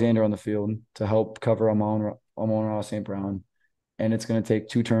Jair Alexander on the field to help cover Amon-Ra St. Brown. And it's going to take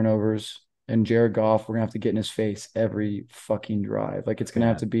 2 turnovers. And Jared Goff, we're going to have to get in his face every fucking drive. Like it's going to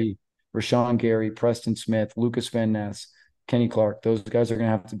have Yeah. to be Rashawn Gary, Preston Smith, Lucas Van Ness, Kenny Clark. Those guys are going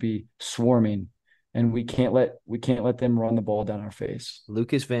to have to be swarming. And we can't let them run the ball down our face.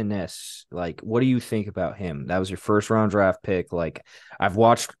 Lucas Van Ness, like, what do you think about him? That was your first round draft pick. Like, I've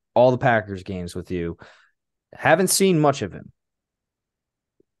watched all the Packers games with you. Haven't seen much of him.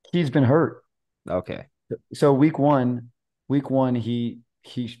 He's been hurt. Okay. So week one, he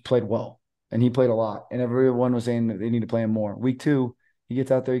he played well and he played a lot. And everyone was saying that they need to play him more. Week 2, he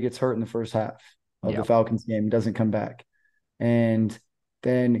gets out there, he gets hurt in the first half of the Yeah. Falcons game, doesn't come back. And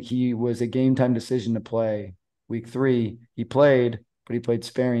then he was a game time decision to play. Week 3, he played, but he played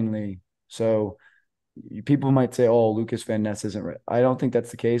sparingly. So people might say, "Oh, Lucas Van Ness isn't right." I don't think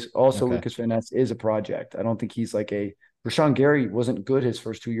that's the case. Also, Okay. Lucas Van Ness is a project. I don't think he's like a Rashawn Gary wasn't good his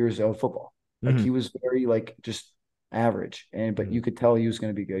first 2 years of football. Like Mm-hmm. he was very like just average, and but Mm-hmm. you could tell he was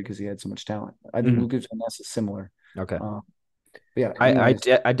going to be good because he had so much talent. I think Mm-hmm. Lucas Van Ness is similar. Okay. Uh, but yeah. I I, Anyways,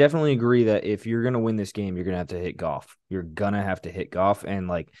 de- I definitely agree that if you're gonna win this game, you're gonna have to hit Goff. You're gonna have to hit Goff, and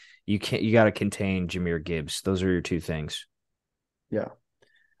like you got to contain Jahmyr Gibbs. Those are your two things. yeah,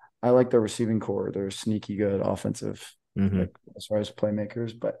 I like the receiving core. They're sneaky good offensive, Mm-hmm. like as far as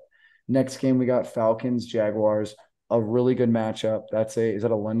playmakers. But next game we got Falcons Jaguars, a really good matchup. Is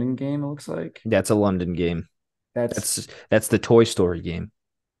that a London game? It looks like That's a London game. that's That's the Toy Story game.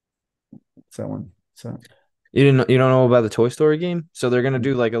 that one. So You don't know about the Toy Story game? So they're gonna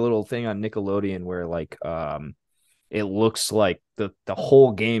do like a little thing on Nickelodeon where like it looks like the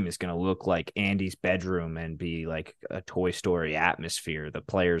whole game is gonna look like Andy's bedroom and be like a Toy Story atmosphere. The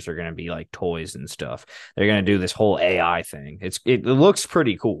players are gonna be like toys and stuff. They're gonna do this whole AI thing. It looks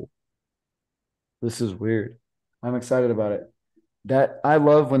pretty cool. this is weird. I'm excited about it. That I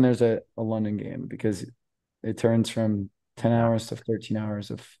love when there's a London game because it turns from 10 Not hours to 13 hours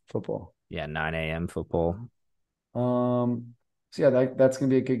of football. Yeah, 9 a.m. football. So yeah, that's gonna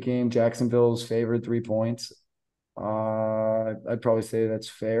be a good game. Jacksonville's favored 3 points. I'd probably say that's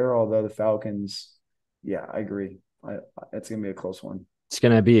fair, although the Falcons, yeah, I agree. It's gonna be a close one. It's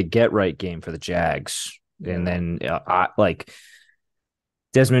gonna be a get right game for the Jags, and Yeah. then I like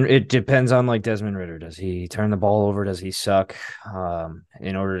Desmond. It depends on like Desmond Ritter. Does he turn the ball over? Does he suck?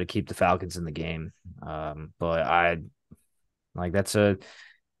 In order to keep the Falcons in the game. But I like that's a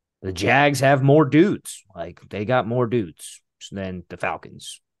the Jags have more dudes. Like they got more dudes than the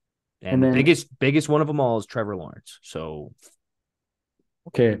Falcons. And And the then biggest one of them all is Trevor Lawrence. So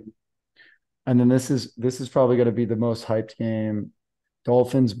okay, and then this is probably gonna be the most hyped game.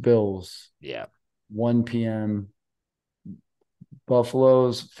 Dolphins Bills, yeah. 1 p.m.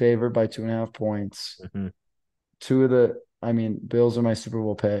 Buffalo's favored by 2.5 points. Mm-hmm. I mean, Bills are my Super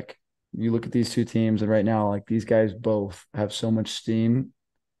Bowl pick. You look at these two teams, and right now, like these guys both have so much steam,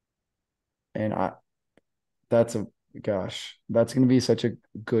 and that's a gosh, that's going to be such a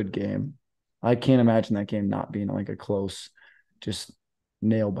good game. I can't imagine that game not being like a close, just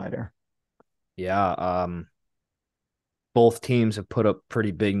nail biter. Yeah. Both teams have put up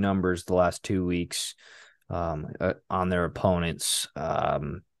pretty big numbers the last 2 weeks on their opponents.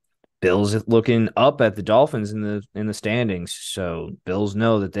 Bills looking up at the Dolphins in the standings, so Bills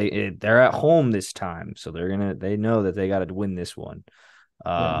know that they're at home this time, so they know that they got to win this one.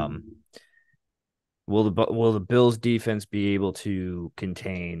 Yeah, Um, will the Bills defense be able to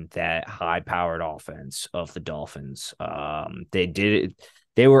contain that high powered offense of the Dolphins? They did it.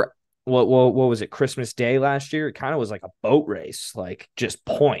 They were what was it? Christmas Day last year. It kind of was like a boat race, like just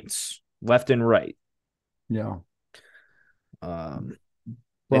points left and right. yeah. Um,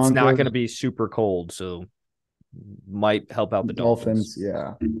 it's not going to Broncos, be super cold, so might help out the Dolphins.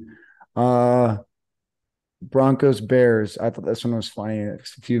 Dolphins, yeah. Uh, Broncos, Bears. I thought this one was funny.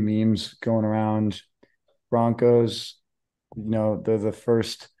 There's a few memes going around. Broncos, they're the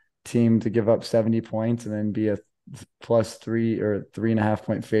first team to give up 70 points and then be a +3 or 3.5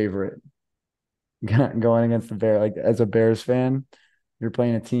 point favorite going against the Bears. Like as a Bears fan, you're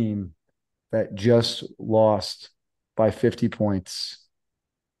playing a team that just lost by 50 points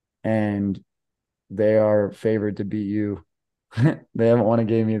and they are favored to beat you. They haven't won a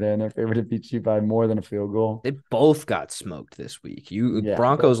game either, and they're favored to beat you by more than a field goal. They both got smoked this week. You Yeah,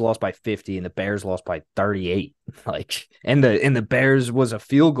 Broncos lost by 50 and the Bears lost by 38. Like and the Bears was a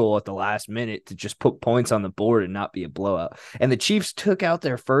field goal at the last minute to just put points on the board and not be a blowout. And the Chiefs took out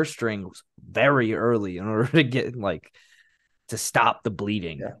their first string very early in order to get like to stop the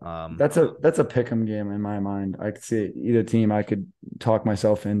bleeding. yeah. That's a pick 'em game in my mind. I could see either team. I could talk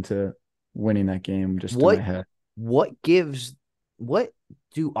myself into winning that game just in my What head. what gives what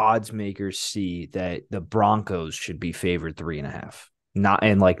do odds makers see that the Broncos should be favored 3.5?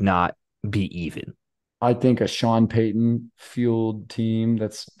 Not be even. I think a Sean Payton fueled team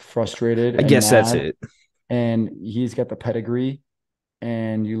that's frustrated I and guess that's mad, it. and he's got the pedigree.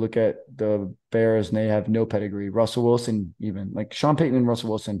 And you look at the Bears, and they have no pedigree. Russell Wilson, even like Sean Payton and Russell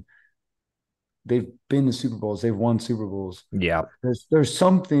Wilson, they've been to Super Bowls. They've won Super Bowls. Yeah. There's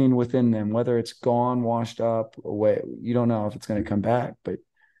something within them, whether it's gone, washed up, away. You don't know if it's going to come back, but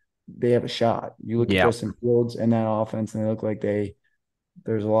they have a shot. You look at Yeah. Justin Fields and that offense, and they look like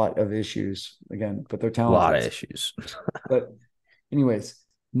There's a lot of issues again, but they're A lot talented. of issues. But anyways,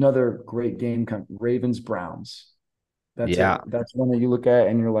 another great game, Ravens Browns. Yeah, That's one that you look at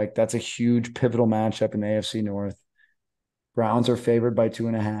and you're like, that's a huge pivotal matchup in the AFC North. Browns are favored by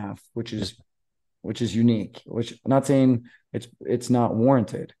 2.5, which is unique. Which I'm not saying it's not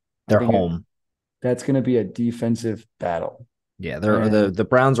warranted. I they're think home. that's going to be a defensive battle. Yeah, they're And the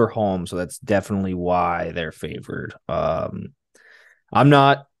Browns are home, so that's definitely why they're favored. I'm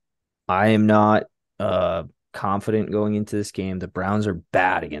not I am not confident going into this game. The Browns are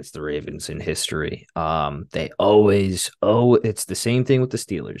bad against the Ravens in history. They always it's the same thing with the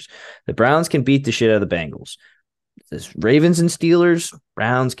Steelers. The Browns can beat the shit out of the Bengals. This Ravens and Steelers,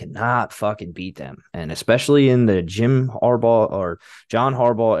 Browns cannot fucking beat them. And especially in the Jim Harbaugh or John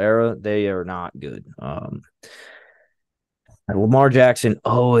Harbaugh era, they are not good. And Lamar Jackson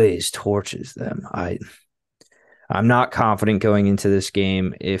always torches them. I'm not confident going into this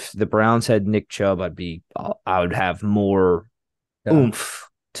game. If the Browns had Nick Chubb, I would have more yeah, oomph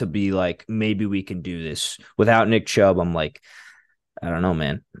to be like, maybe we can do this. Without Nick Chubb, I'm like, I don't know,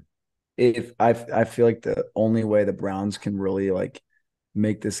 man. if I feel like the only way the Browns can really like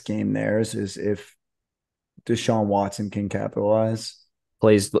make this game theirs is if Deshaun Watson can capitalize.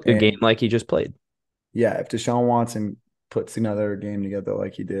 Plays a game And like he just played. yeah, if Deshaun Watson puts another game together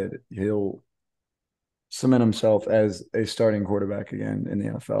like he did, he'll cement himself as a starting quarterback again in the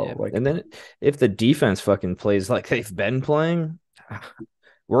Yeah. NFL. Like, And then if the defense fucking plays like they've been playing,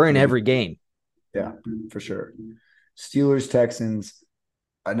 we're in yeah, every game. yeah, for sure. Steelers Texans,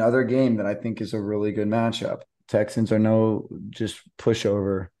 another game that I think is a really good matchup. Texans are no just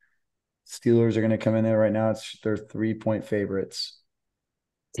pushover. Steelers are going to come in there right now. It's their 3-point favorites.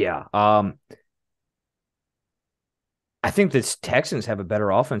 Yeah. I think the Texans have a better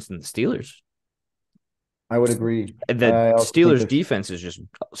offense than the Steelers. I would agree. The I also think Steelers this, defense is just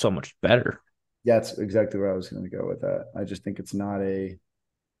so much better. yeah, that's exactly where I was going to go with that. I just think it's not a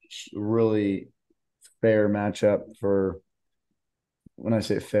really fair matchup for when I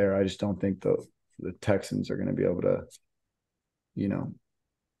say fair, I just don't think the Texans are going to be able to, you know,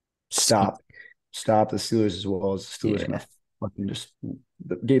 stop stop the Steelers as well as the Steelers going Yeah. to fucking just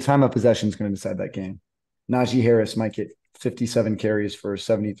the time of possession is going to decide that game. Najee Harris might get 57 carries for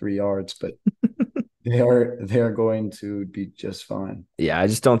 73 yards, but they are going to be just fine. Yeah, I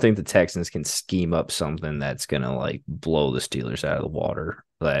just don't think the Texans can scheme up something that's gonna like blow the Steelers out of the water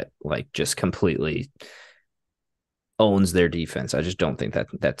that like just completely owns their defense. I just don't think that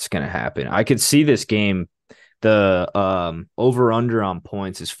that's gonna happen. I could see this game. The over under on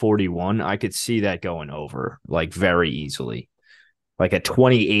points is 41. I could see that going over like very easily. Like a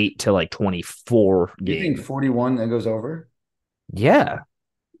 28 to like 24 You think game. 41 that goes over? Yeah.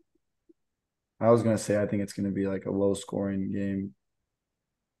 I was going to say I think it's going to be like a low scoring game.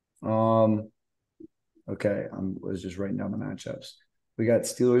 Um okay, I was just writing down the matchups. We got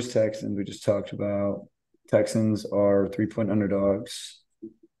Steelers Texans. We just talked about Texans are 3-point underdogs.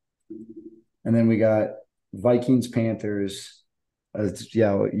 And then we got Vikings Panthers.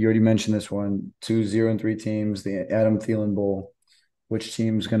 Yeah, you already mentioned this one. 2-0-3 teams, the Adam Thielen Bowl. Which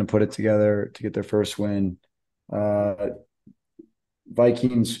team's going to put it together to get their first win? Uh,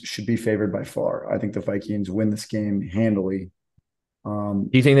 Vikings should be favored by far. I think the Vikings win this game handily. Do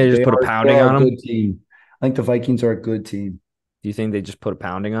you think they just They put a are they pounding are on a them? good team. I think the Vikings are a good team. Do you think they just put a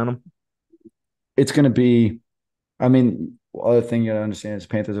pounding on them? It's going to be. I mean, other thing you got to understand is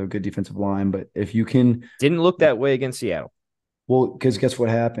Panthers have a good defensive line, but if you can, Didn't look that way against Seattle. well, because guess what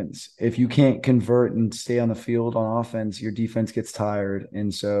happens? If you can't convert and stay on the field on offense, your defense gets tired,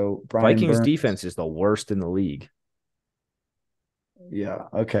 and so Brian Vikings Burns. defense is the worst in the league. Yeah,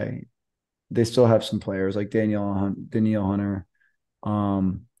 okay. They still have some players like Danielle Hunter,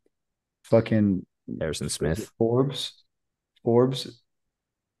 um, fucking Harrison Smith. Forbes, Forbes.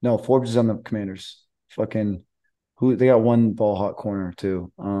 No, Forbes is on the Commanders. Fucking who? They got one ball hot corner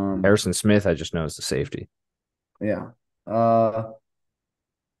too. Harrison Smith, I just know is the safety. Yeah. Uh,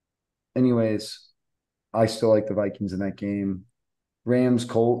 anyways, I still like the Vikings in that game. Rams,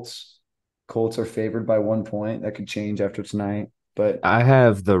 Colts. Colts are favored by 1 point. That could change after tonight, but I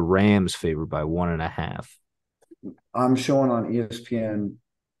have the Rams favored by 1.5. I'm showing on ESPN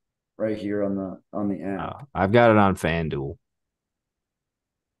right here on the app. I've got it on FanDuel.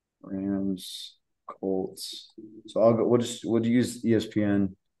 Rams, Colts. So I'll go. We'll use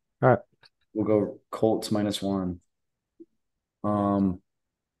ESPN. All right. We'll go Colts -1. Um,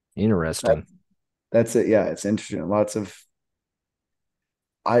 that, Interesting. that's it. Yeah, it's interesting. Lots of.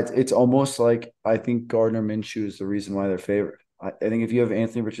 It's almost like I think Gardner Minshew is the reason why they're favored. I think if you have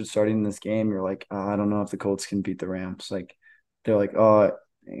Anthony Richards starting in this game, you're like, I don't know if the Colts can beat the Rams. Like they're like,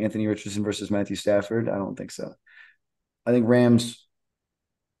 Anthony Richardson versus Matthew Stafford. I don't think so. I think Rams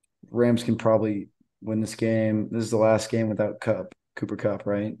can probably win this game. This is the last game without Cooper Cup,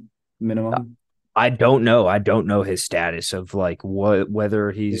 right? Minimum. I don't know. I don't know his status of like what whether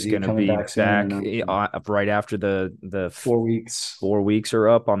Is he's he going to coming be back soon or back not? right after the 4 weeks. 4 weeks are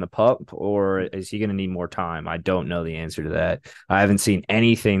up on the pup, or is he going to need more time? I don't know the answer to that. I haven't seen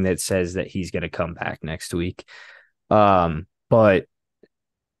anything that says that he's going to come back next week. But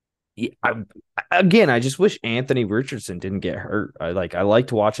again, I just wish Anthony Richardson didn't get hurt. I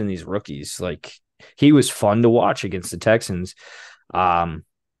liked watching these rookies. Like he was fun to watch against the Texans. Um,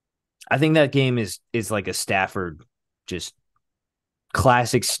 I think that game is like a Stafford, just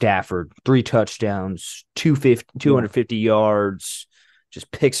classic Stafford, 3 touchdowns, 250 Yeah. yards,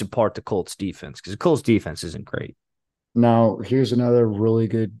 just picks apart the Colts defense because the Colts defense isn't great. Now, here's another really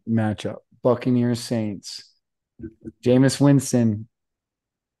good matchup. Buccaneers Saints. Jameis Winston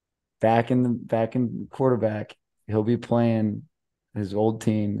back in quarterback. He'll be playing his old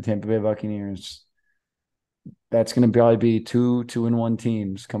team, the Tampa Bay Buccaneers. That's going to probably be two-and-one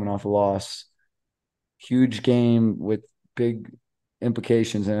teams coming off a loss. Huge game with big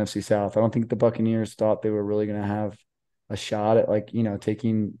implications in NFC South. I don't think the Buccaneers thought they were really going to have a shot at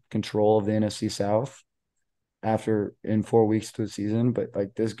taking control of the NFC South after in 4 weeks to the season. But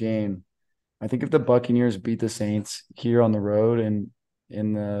like this game, I think if the Buccaneers beat the Saints here on the road and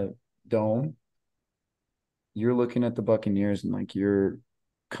in the dome, you're looking at the Buccaneers and like you're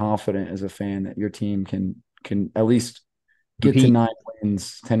confident as a fan that your team can at least get to Compete. 9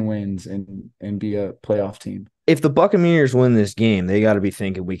 wins, 10 wins, and be a playoff team. If the Buccaneers win this game, they got to be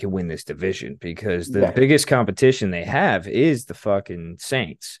thinking we can win this division because the Yeah, biggest competition they have is the fucking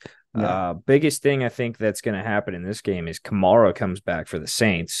Saints. yeah. Biggest thing I think that's going to happen in this game is Kamara comes back for the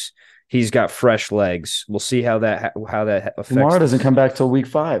Saints. He's got fresh legs. We'll see how that affects Kamara doesn't this. come back till week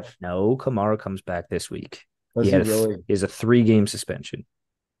 5. No, Kamara comes back this week. He Does he had really? he has a 3 game suspension.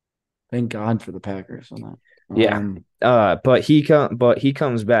 Thank God for the Packers on that. Yeah. But he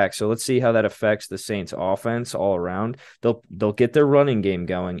comes back. So let's see how that affects the Saints offense all around. They'll get their running game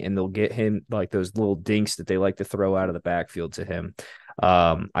going and they'll get him like those little dinks that they like to throw out of the backfield to him.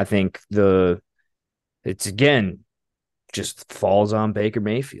 I think it's again just falls on Baker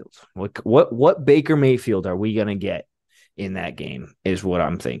Mayfield. What Baker Mayfield are we gonna get in that game is what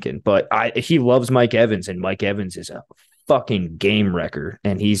I'm thinking. But he loves Mike Evans, and Mike Evans is a fucking game wrecker,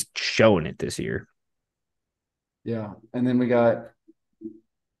 and he's showing it this year. Yeah. And then we got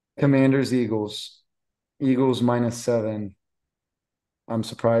Commanders, Eagles. Eagles -7. I'm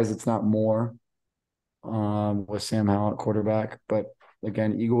surprised it's not more with Sam Howell at quarterback. But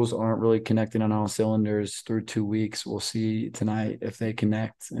again, Eagles aren't really connecting on all cylinders through 2 weeks. We'll see tonight if they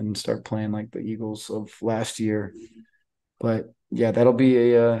connect and start playing like the Eagles of last year. But yeah, that'll be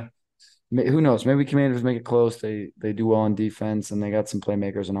who knows? Maybe Commanders make it close. They do well on defense and they got some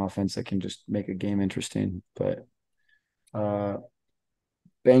playmakers on offense that can just make a game interesting. But uh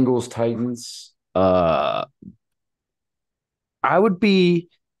Bengals, Titans. Uh, I would be.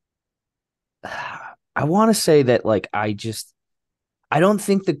 I want to say that I don't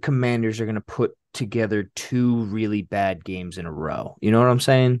think the Commanders are going to put together 2 really bad games in a row. You know what I'm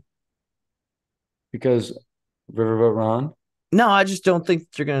saying? Because Riverboat Ron, No, I just don't think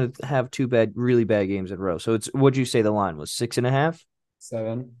they're going to have really bad games in a row. So what'd you say the line was 6.5,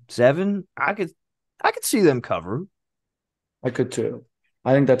 7. 7? I could see them cover I could too.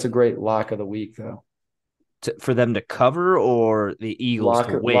 I think that's a great lock of the week, though. for them to cover or the Eagles to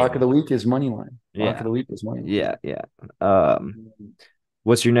Lock of win. the week is money line. Lock of Yeah, the week is money line. yeah.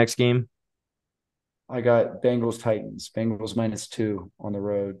 What's your next game? I got Bengals, Titans. Bengals -2 on the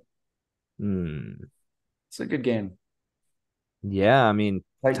road. Hmm. It's a good game. Yeah, I mean,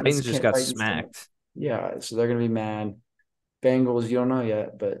 Titans Titans just can't. got Titans can't. smacked. Yeah, so they're gonna be mad. Bengals, you don't know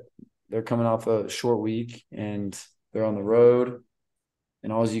yet, but they're coming off a short week and they're on the road.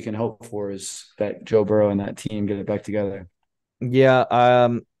 And all you can hope for is that Joe Burrow and that team get it back together. Yeah,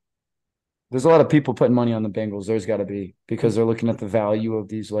 There's a lot of people putting money on the Bengals. There's got to be because they're looking at the value of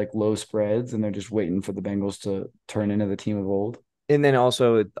these like low spreads and they're just waiting for the Bengals to turn into the team of old. and then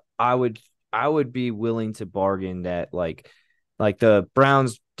also I would I would be willing to bargain that like the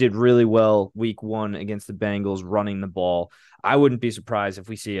Browns did really well week 1 against the Bengals running the ball. I wouldn't be surprised if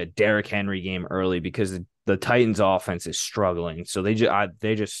we see a Derrick Henry game early because the Titans offense is struggling. So they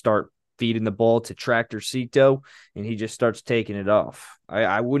just start feeding the ball to Tractor Cito and he just starts taking it off.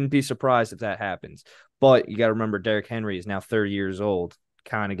 I wouldn't be surprised if that happens. But you got to remember Derrick Henry is now 30 years old.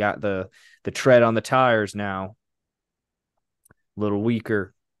 Kind of got the tread on the tires now, a little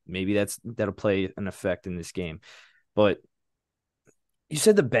weaker. Maybe that'll play an effect in this game. But You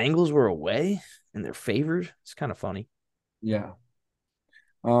said the Bengals were away and they're favored. It's kind of funny. Yeah.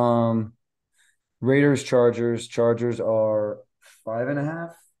 Um, Raiders, Chargers. Chargers are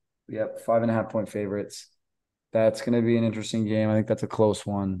 5.5. Yep, 5.5 point favorites. That's going to be an interesting game. I think that's a close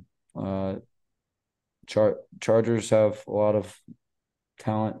one. Uh, Chargers have a lot of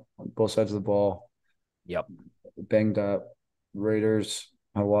talent on both sides of the ball, Yep. banged up. Raiders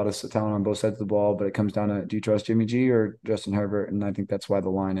have a lot of talent on both sides of the ball, but it comes down to do you trust Jimmy G or Justin Herbert? And I think that's why the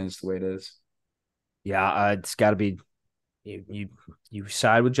line is the way it is. Yeah, it's got to be you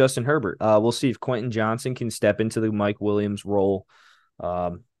side with Justin Herbert. We'll see if Quentin Johnson can step into the Mike Williams role.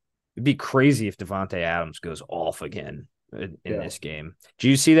 Um, it'd be crazy if Devontae Adams goes off again in Yeah. this game. Do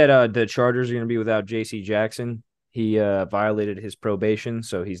you see that the Chargers are going to be without J.C. Jackson? He violated his probation,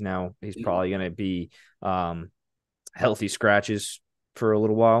 so he's probably going to be healthy scratches for a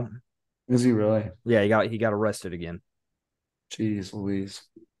little while. Is he really? Yeah, he got arrested again. Jeez Louise.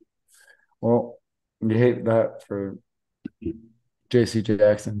 Well, you hate that for JC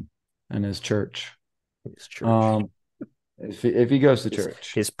Jackson and his church. His church, Um, if he goes to his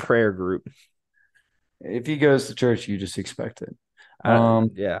church, his prayer group. if he goes to church, you just expect it. I,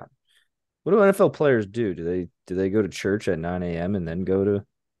 Um, yeah. What do NFL players do? Do they go to church at 9 a.m. and then go to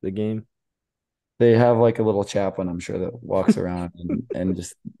the game? they have like a little chaplain, I'm sure, that walks around and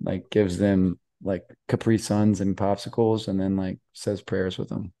just like gives them like Capri Suns and popsicles and then like says prayers with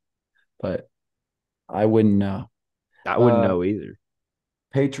them. But I wouldn't know. I wouldn't Uh, know either.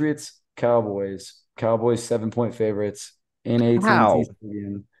 Patriots, Cowboys. Cowboys 7 point favorites in AT&T How?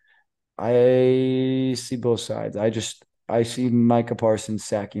 Stadium. I see both sides. I see Micah Parsons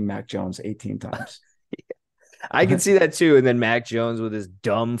sacking Mac Jones 18 times. I can see that too. And then Mac Jones with his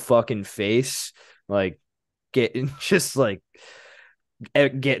dumb fucking face, like getting just like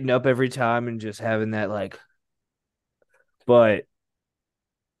getting up every time and just having that like. But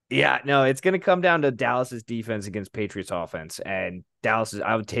yeah, no, it's gonna come down to Dallas's defense against Patriots offense, and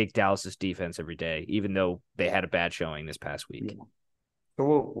I would take Dallas's defense every day, even though they had a bad showing this past Yeah. week.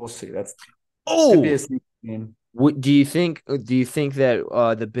 So we'll see. That's could be Oh, a sneak game. do you think that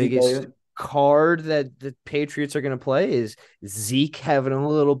the Zeke biggest Elliott. card that the Patriots are going to play is Zeke having a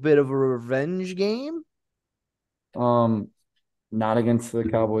little bit of a revenge game? Um, not against the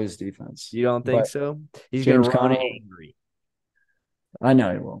Cowboys defense, You don't think but so? He's going to James run Conner, angry. I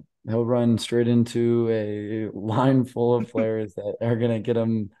know he will. He'll run straight into a line full of players that are gonna get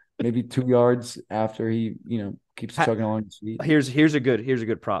him maybe 2 yards after he, keeps chugging along his feet. Here's a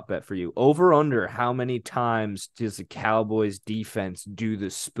good prop bet for you. Over under how many times does the Cowboys defense do the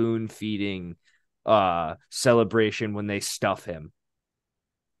spoon feeding celebration when they stuff him?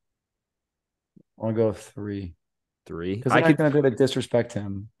 I'll go 3 Three. because they're I not could gonna do like disrespect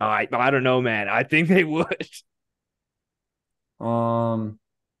him. I don't know, man. I think they would. Um,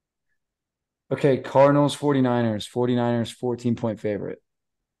 okay, Cardinals, 49ers, 49ers, 14 point favorite.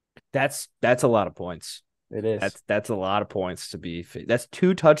 That's a lot of points. It is. That's a lot of points to be. That's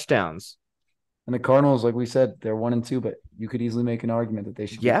two touchdowns. And the Cardinals, like we said, they're 1-2, but you could easily make an argument that they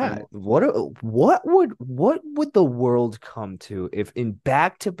should be Yeah. favored. What would the world come to if in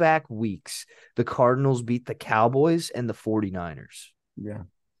back-to-back weeks the Cardinals beat the Cowboys and the 49ers? Yeah.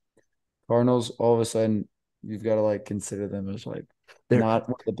 Cardinals, all of a sudden, you've got to like consider them as like They're not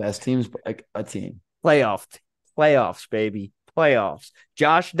one of the best teams, but like a team. playoff playoffs, baby. Playoffs.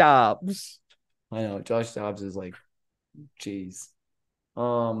 Josh Dobbs. I know Josh Dobbs is like, geez.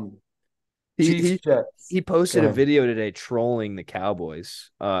 Um, He Chiefs, he Jets. he Go posted a ahead. video today trolling the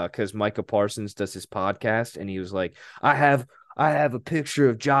Cowboys because Micah Parsons does his podcast and he was like, I have a picture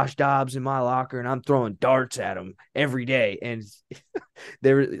of Josh Dobbs in my locker and I'm throwing darts at him every day. And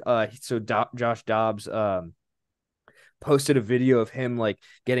Josh Dobbs posted a video of him like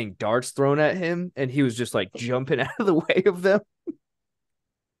getting darts thrown at him and he was just like jumping out of the way of them.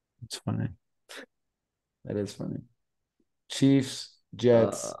 It's funny. That is funny. Chiefs,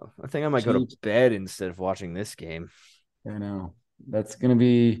 Jets, I think I might go to Chiefs. bed instead of watching this game. I know that's gonna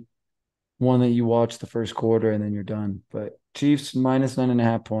be one that you watch the first quarter and then you're done. But Chiefs minus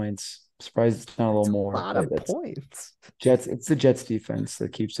 9.5 points. Surprised it's not a little It's a more, lot but of that's points. Jets. It's the Jets defense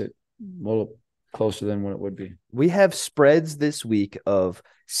that keeps it a little closer than what it would be. We have spreads this week of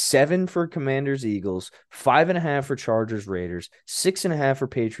 7 for Commanders Eagles, 5.5 for Chargers Raiders, 6.5 for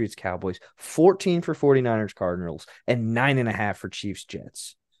Patriots Cowboys, 14 for 49ers Cardinals, and 9.5 for Chiefs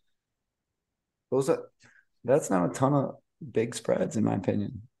Jets. Those are that's not a ton of big spreads in my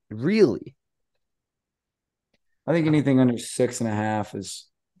opinion. Really? I think Oh, anything under 6.5 is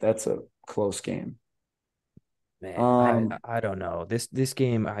that's a close game. man, I Um, I don't know. This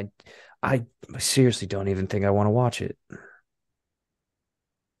game I seriously don't even think I want to watch it.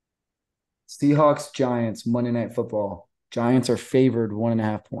 Seahawks, Giants, Monday Night Football. Giants are favored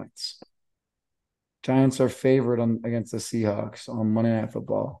 1.5 points. Giants are favored against the Seahawks on Monday Night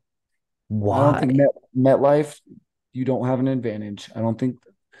Football. I don't think Why? MetLife, you don't have an advantage.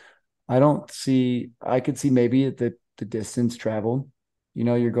 I don't see, I could see maybe the distance traveled.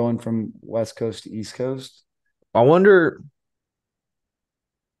 You're going from West Coast to East Coast. I wonder.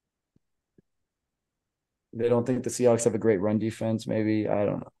 They don't think the Seahawks have a great run defense. Maybe. I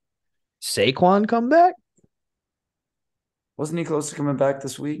don't know. Saquon come back? Wasn't he close to coming back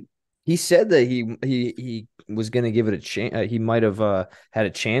this week? He said that he was going to give it a chance. He might have had a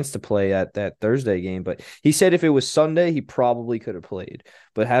chance to play at that Thursday game, but he said if it was Sunday, he probably could have played.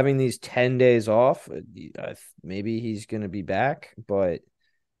 But having these 10 days off, maybe he's going to be back. But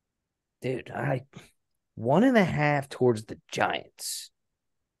dude, I 1.5 towards the Giants.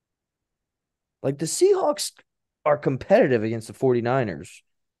 Like the Seahawks are competitive against the 49ers,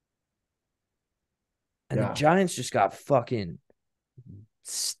 and the Yeah. Giants just got fucking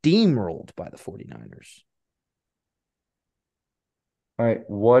steamrolled by the 49ers. All right.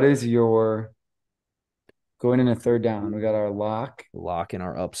 What is your going in a third down? We got our lock Lock in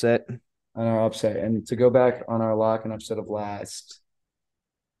our upset. and our upset. And to go back on our lock and upset of last,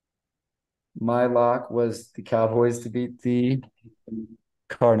 my lock was the Cowboys to beat the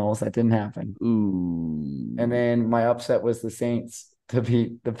Cardinals. That didn't happen. And Ooh. then my upset was the Saints to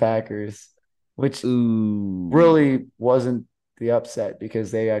beat the Packers, which Ooh. really wasn't the upset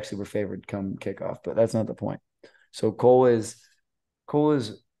because they actually were favored come kickoff, but that's not the point. So Cole is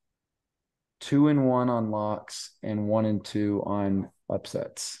 2-1 on locks and 1-2 on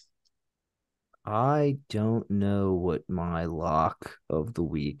upsets. I don't know what my lock of the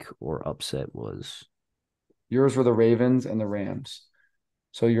week or upset was. Yours were the Ravens and the Rams.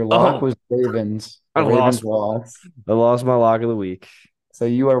 So your lock Oh, was Ravens. I The Ravens lost. lost. I lost my lock of the week. So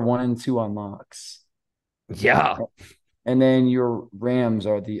you are 1-2 on locks. Yeah. And then your Rams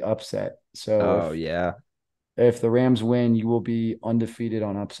are the upset. So Oh if yeah. if the Rams win, you will be undefeated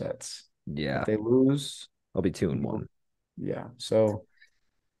on upsets. If Yeah. they lose, I'll be two and you will, one. yeah. So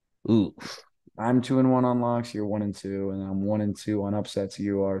Ooh. I'm 2-1 on locks, you're 1-2, and I'm 1-2 on upsets.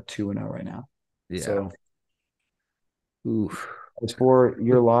 You are 2-0 right now. Yeah. So Ooh. as for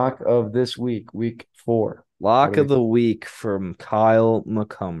your lock of this week, week 4, what Lock do we of the week from Kyle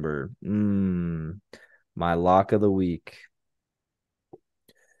McCumber. My lock of the week.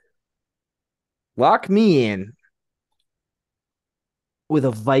 Lock me in with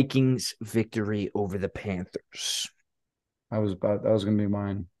a Vikings victory over the Panthers. that was gonna be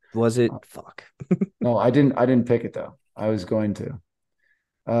mine. Was it? Fuck. No, I didn't pick it though. I was going to.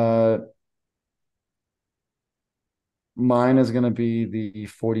 Uh Mine is gonna be the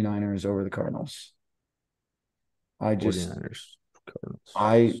 49ers over the Cardinals. I just 49ers,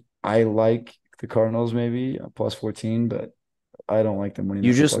 Cardinals. I like the Cardinals maybe plus 14, but I don't like them winning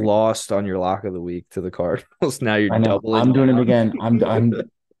You that just football game. lost on your lock of the week to the Cardinals. Now you're I know. doubling I'm doing it down. again. I'm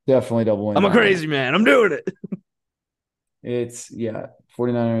definitely doubling I'm a down on it. crazy man. I'm doing it. It's yeah,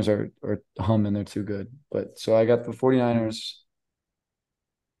 49ers are humming, they're too good. But so I got the 49ers.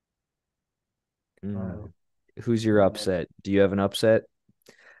 Uh, Who's your upset? Do you have an upset?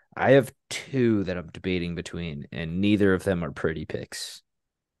 I have two that I'm debating between, and neither of them are pretty picks.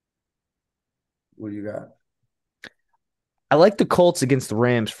 what do you got? I like the Colts against the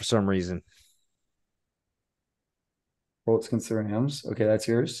Rams for some reason. Colts against the Rams. Okay, that's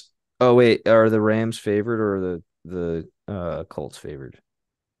yours. Oh wait, are the Rams favored or the Colts favored?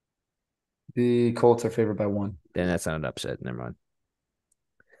 The Colts are favored by 1. Then that's not an upset. Never mind.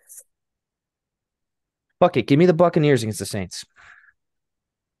 Fuck it. Give me the Buccaneers against the Saints.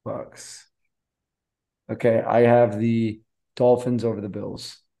 Bucks. Okay, I have the Dolphins over the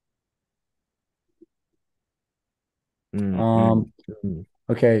Bills. Mm, mm, Um, mm.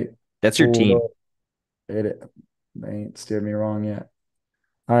 okay, That's your team. for it, they ain't steered me wrong yet.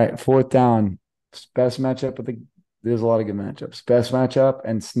 All right, fourth down. Best matchup of the there's a lot of good matchups. Best matchup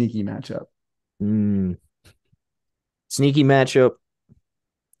and sneaky matchup. Mm. Sneaky matchup.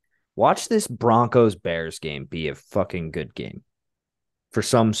 Watch this Broncos Bears game be a fucking good game for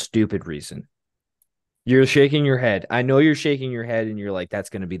some stupid reason. You're shaking your head. I know you're shaking your head and you're like, that's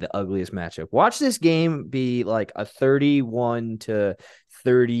going to be the ugliest matchup. Watch this game be like a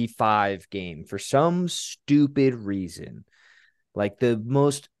 31-35 game for some stupid reason. Like the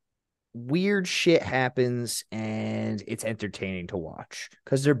most weird shit happens and it's entertaining to watch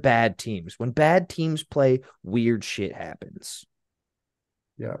because they're bad teams. When bad teams play, weird shit happens.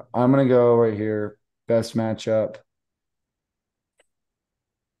 Yeah, I'm gonna go right here. Best matchup.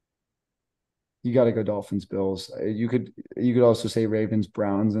 You got to go Dolphins Bills. You could also say Ravens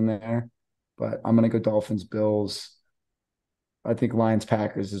Browns in there. but I'm gonna go Dolphins Bills. I think Lions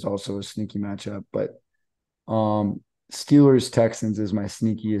Packers is also a sneaky matchup, but Steelers Texans is my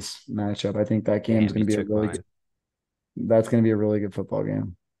sneakiest matchup. I think that game's Damn, gonna you be a took really good. mine. That's gonna be a really good football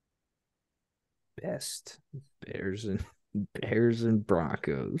game. Best Bears and Bears and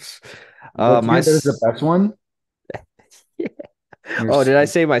Broncos. Let's My hear that is the best one. yeah. You're Oh, did I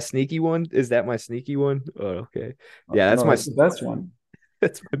say my sneaky one? Is that my sneaky one? Oh, okay. Yeah, that's no, my that's the best one.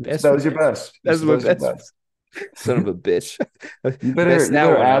 that's my You said best that one. was your best. You That's said my that was your best. best. Son of a bitch. You Messed that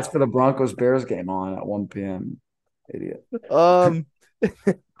better one up. ask for the Broncos Bears game on at 1 p.m. Idiot. Um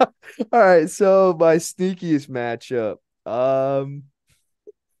all right, so my sneakiest matchup.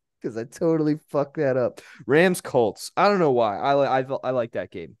 Because I totally fucked that up. Rams Colts. I don't know why. I like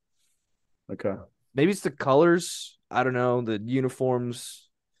that game. Okay. Maybe it's the colors. I don't know, the uniforms,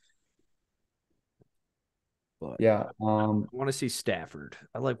 but Yeah. I want to see Stafford.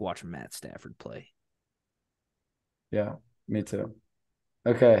 I like watching Matt Stafford play. Yeah. Me too.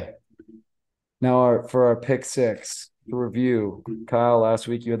 Okay. Now for our pick six to review, Kyle, last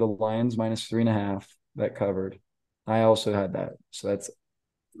week you had the Lions minus 3.5. That covered. I also had that. So that's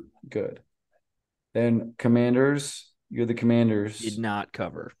good. Then Commanders, you had the Did Commanders. not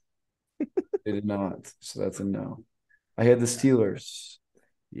cover. They did not. So that's a no. I had the Steelers.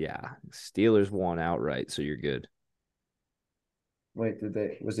 Yeah, Steelers won outright, so you're good. Wait,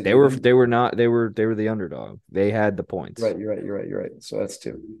 was it They were even? they were not they were the underdog. They had the points. Right, you're right. So that's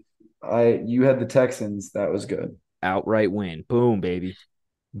two. You had the Texans. That was good. Outright win. Boom, baby.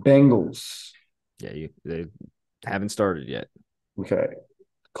 Bengals. Yeah, they haven't started yet. Okay.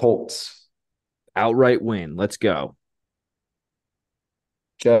 Colts. Outright win. Let's go.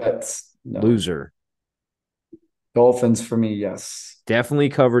 Jets. No. Loser. Dolphins for me, yes. Definitely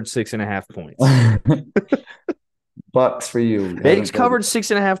covered 6.5 points. Bucks for you. They Haven't played covered yet.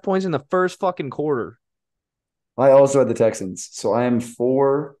 6.5 points in the first fucking quarter. I also had the Texans. So I am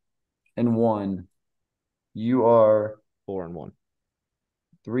 4-1. You are 4-1.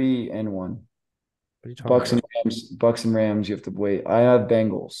 3-1. What are you talking Bucks and about? Rams. Bucks and Rams, you have to wait. I have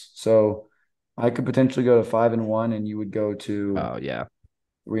Bengals. So I could potentially go to 5-1 and you would go to Oh yeah.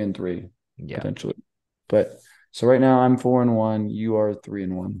 3-3, Yeah. potentially. But so right now I'm 4-1. You are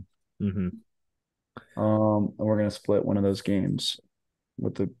 3-1. Mm-hmm. And we're gonna split one of those games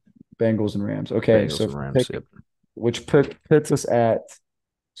with the Bengals and Rams. Okay, Bengals so and for Rams. pick, Yep. which pick puts us at,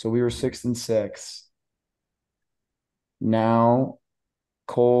 so we were 6-6. Now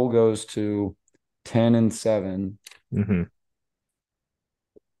Cole goes to 10-7. Mm-hmm.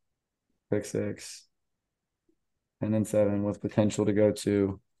 Pick six, 10-7 with potential to go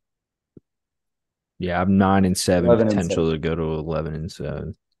to Yeah, I'm 9-7, 11-7. potential to go to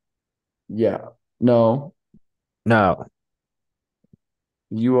 11-7. Yeah. No, No.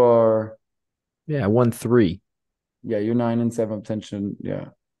 you are, Yeah, I won 3, yeah, you're 9-7 potential. Yeah.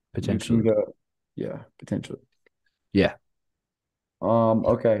 You can potentially. go, yeah, potentially. Yeah.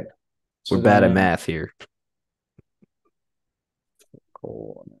 Okay. We're So bad at then math here.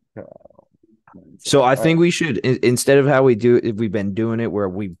 Cole, So 9-7. I All right. think we should, instead of how we do it, if we've been doing it where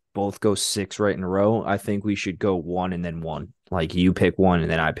we both go 6 right in a row, I think we should go 1 and then 1. Like you pick 1 and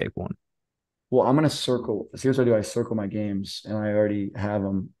then I pick 1. Well, I'm gonna circle. See what I do. I circle my games, and I already have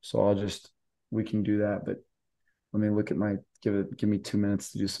them. So we can do that. But let me look at give me 2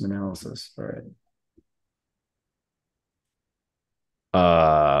 minutes to do some analysis. All right.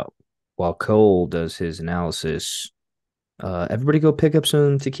 Uh, while Cole does his analysis, everybody go pick up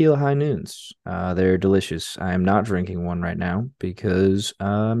some tequila high noons. They're delicious. I am not drinking one right now because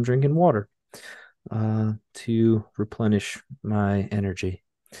I'm drinking water to replenish my energy.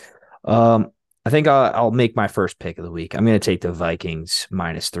 Um, I think I'll make my first pick of the week. I'm going to take the Vikings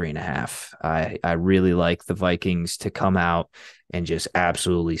minus 3.5. I really like the Vikings to come out and just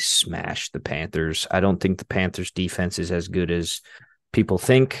absolutely smash the Panthers. I don't think the Panthers defense is as good as people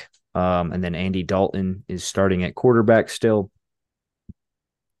think. And then Andy Dalton is starting at quarterback still.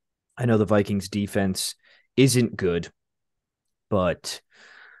 I know the Vikings defense isn't good, but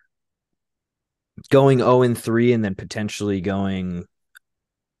going 0-3 and then potentially going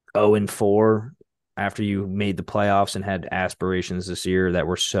 0-4 after you made the playoffs and had aspirations this year that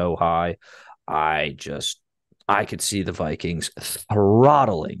were so high, I just I could see the Vikings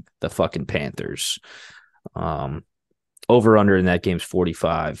throttling the fucking Panthers. Um, Over under in that game's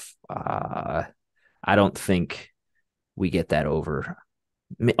 45. I don't think we get that over.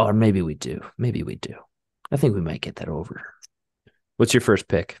 Or maybe we do. Maybe we do. I think we might get that over. What's your first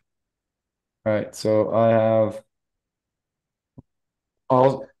pick? All right. So I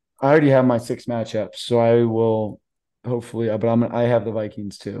already have my 6 matchups. So I will. hopefully, but I have the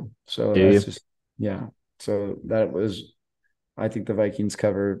Vikings too. So Do that's you? just yeah. So that was I think the Vikings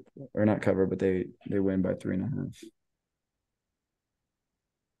cover or not cover, but they win by 3.5.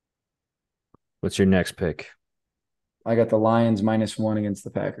 What's your next pick? I got the Lions -1 against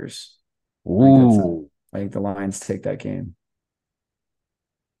the Packers. I think that's Ooh, I think the Lions take that game.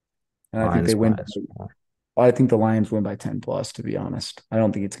 And I think they Lions win. -1. I think the Lions win by 10 plus, to be honest. I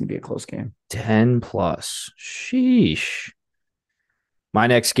don't think it's gonna be a close game. 10 plus. Sheesh. My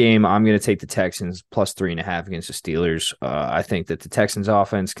next game, I'm going to take the Texans +3.5 against the Steelers. I think that the Texans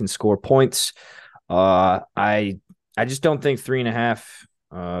offense can score points. I just don't think 3.5.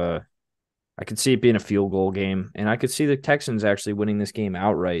 I could see it being a field goal game, and I could see the Texans actually winning this game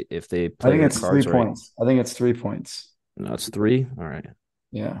outright if they I play think their it's three cards right. points. I think it's 3 points. No, it's three. All right.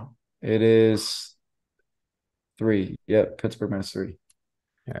 Yeah. It is three. Yep, Pittsburgh -3.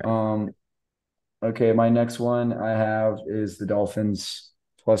 All right. Um, okay, my next one I have is the Dolphins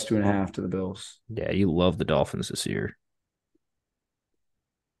 +2.5 to the Bills. Yeah, you love the Dolphins this year.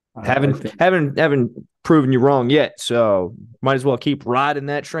 I Haven't think haven't haven't proven you wrong yet, so might as well keep riding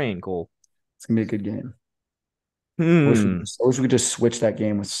that train, Cole. it's gonna be a good game. Hmm. I wish we could just switch that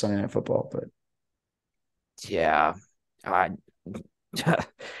game with Sunday Night Football, but Yeah. I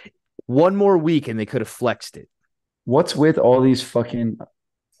one more week and they could have flexed it. what's with all these fucking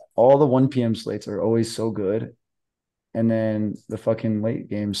all the 1 p.m. slates are always so good, and then the fucking late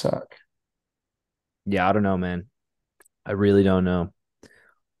games suck. Yeah, I don't know, man. I really don't know.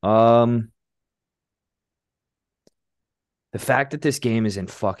 Um, the fact that this game is in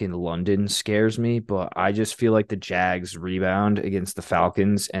fucking London scares me, but I just feel like the Jags rebound against the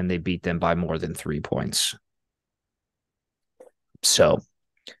Falcons and they beat them by more than 3 points. So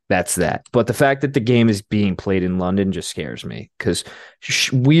that's that. But the fact that the game is being played in London just scares me because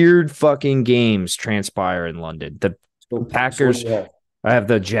weird fucking games transpire in London. The So what do Packers, you have? I have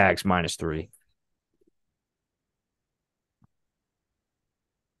the Jags -3.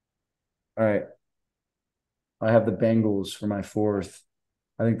 All right, I have the Bengals for my fourth.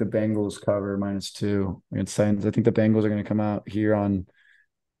 I think the Bengals cover -2 against Titans. I think the Bengals are going to come out here on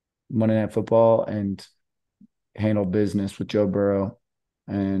Monday Night Football and handle business with Joe Burrow.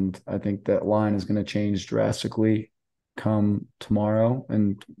 And I think that line is going to change drastically come tomorrow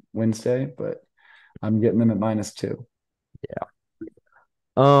and Wednesday, but I'm getting them at -2. Yeah.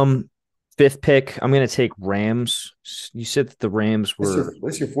 Um, fifth pick, I'm gonna take Rams. You said that the Rams were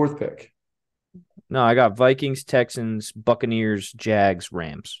What's your fourth pick? no, I got Vikings, Texans, Buccaneers, Jags,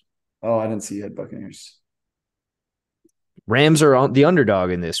 Rams. Oh, I didn't see you had Buccaneers. Rams are on the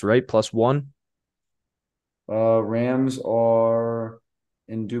underdog in this, right? +1. Rams are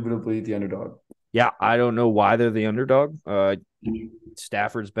indubitably the underdog. Yeah, I don't know why they're the underdog.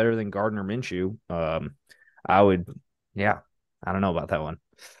 Stafford's better than Gardner Minshew. I would, yeah, I don't know about that one.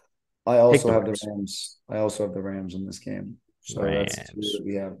 I Take also the have the Rams. Rams. I also have the Rams in this game. So that's two Rams, that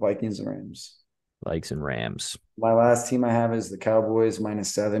we have Vikings and Rams. Vikes and Rams. My last team I have is the Cowboys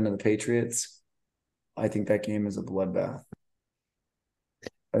 -7 to the Patriots. I think that game is a bloodbath.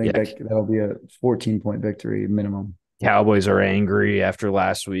 I think Yeah, that'll be a 14-point victory minimum. Cowboys are angry after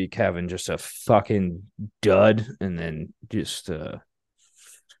last week having just a fucking dud and then just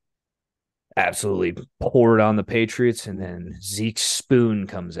absolutely poured on the Patriots, and then Zeke Spoon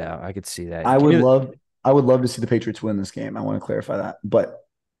comes out. I could see that. I Give would me the, love I would love to see the Patriots win this game. I want to clarify that, but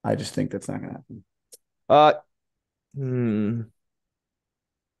I just think that's not going to happen. uh, hmm,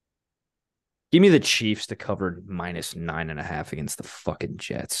 give me the Chiefs to cover -9.5 against the fucking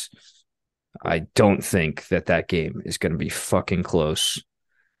Jets. I don't think that that game is going to be fucking close.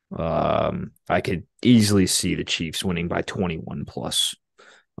 I could easily see the Chiefs winning by 21 plus.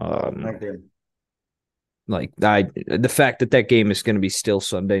 I Um, agree. the fact that that game is going to be still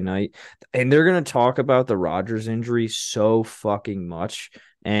Sunday night, and they're going to talk about the Rodgers injury so fucking much,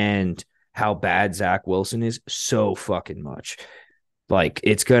 and how bad Zach Wilson is so fucking much. Like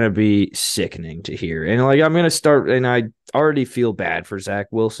it's going to be sickening to hear, and like I'm going to start, and I already feel bad for Zach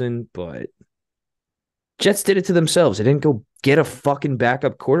Wilson, but Jets did it to themselves. They didn't go get a fucking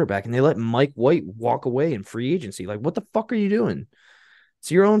backup quarterback, and they let Mike White walk away in free agency. Like, what the fuck are you doing? It's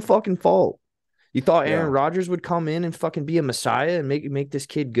your own fucking fault. You thought Aaron Yeah. Rodgers would come in and fucking be a messiah and make this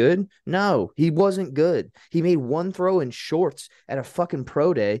kid good? No, he wasn't good. He made one throw in shorts at a fucking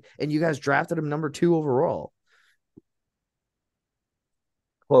pro day, and you guys drafted him number 2 overall.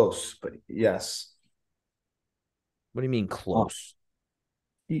 Close, but yes. What do you mean close?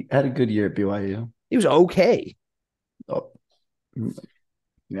 He had a good year at BYU. He was okay. Oh,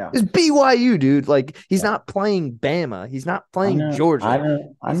 Yeah. It's BYU, dude. Like, he's not playing Bama. He's not I playing know. I Georgia.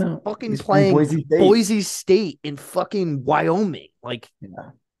 know. I He's know. fucking He's playing playing Boise State. Boise State in fucking Wyoming. Like,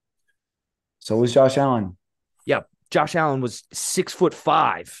 Yeah. So was Josh Allen. yeah, Josh Allen was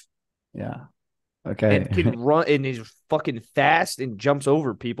 6'5". Yeah. Okay. And can run and is fucking fast and jumps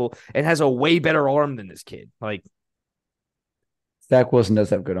over people and has a way better arm than this kid. Like, Zach Wilson does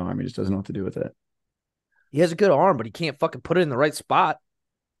have good arm. He just doesn't know what to do with it. he has a good arm, but he can't fucking put it in the right spot.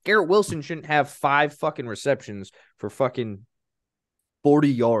 Garrett Wilson shouldn't have 5 fucking receptions for fucking 40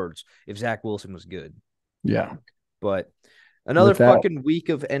 yards if Zach Wilson was good. Yeah. But another fucking week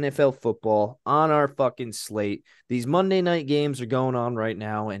of NFL football on our fucking slate. These Monday night games are going on right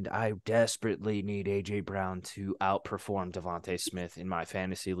now, and I desperately need A.J. Brown to outperform Devontae Smith in my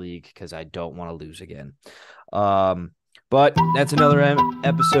fantasy league because I don't want to lose again. But that's another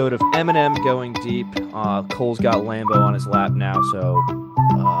episode of MnM Going Deep. Cole's got Lambo on his lap now, so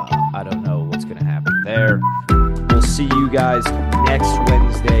I don't know what's going to happen there. We'll see you guys next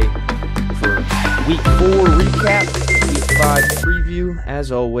Wednesday for Week 4 recap, Week 5 preview.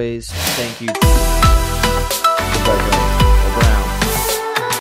 As always, thank you.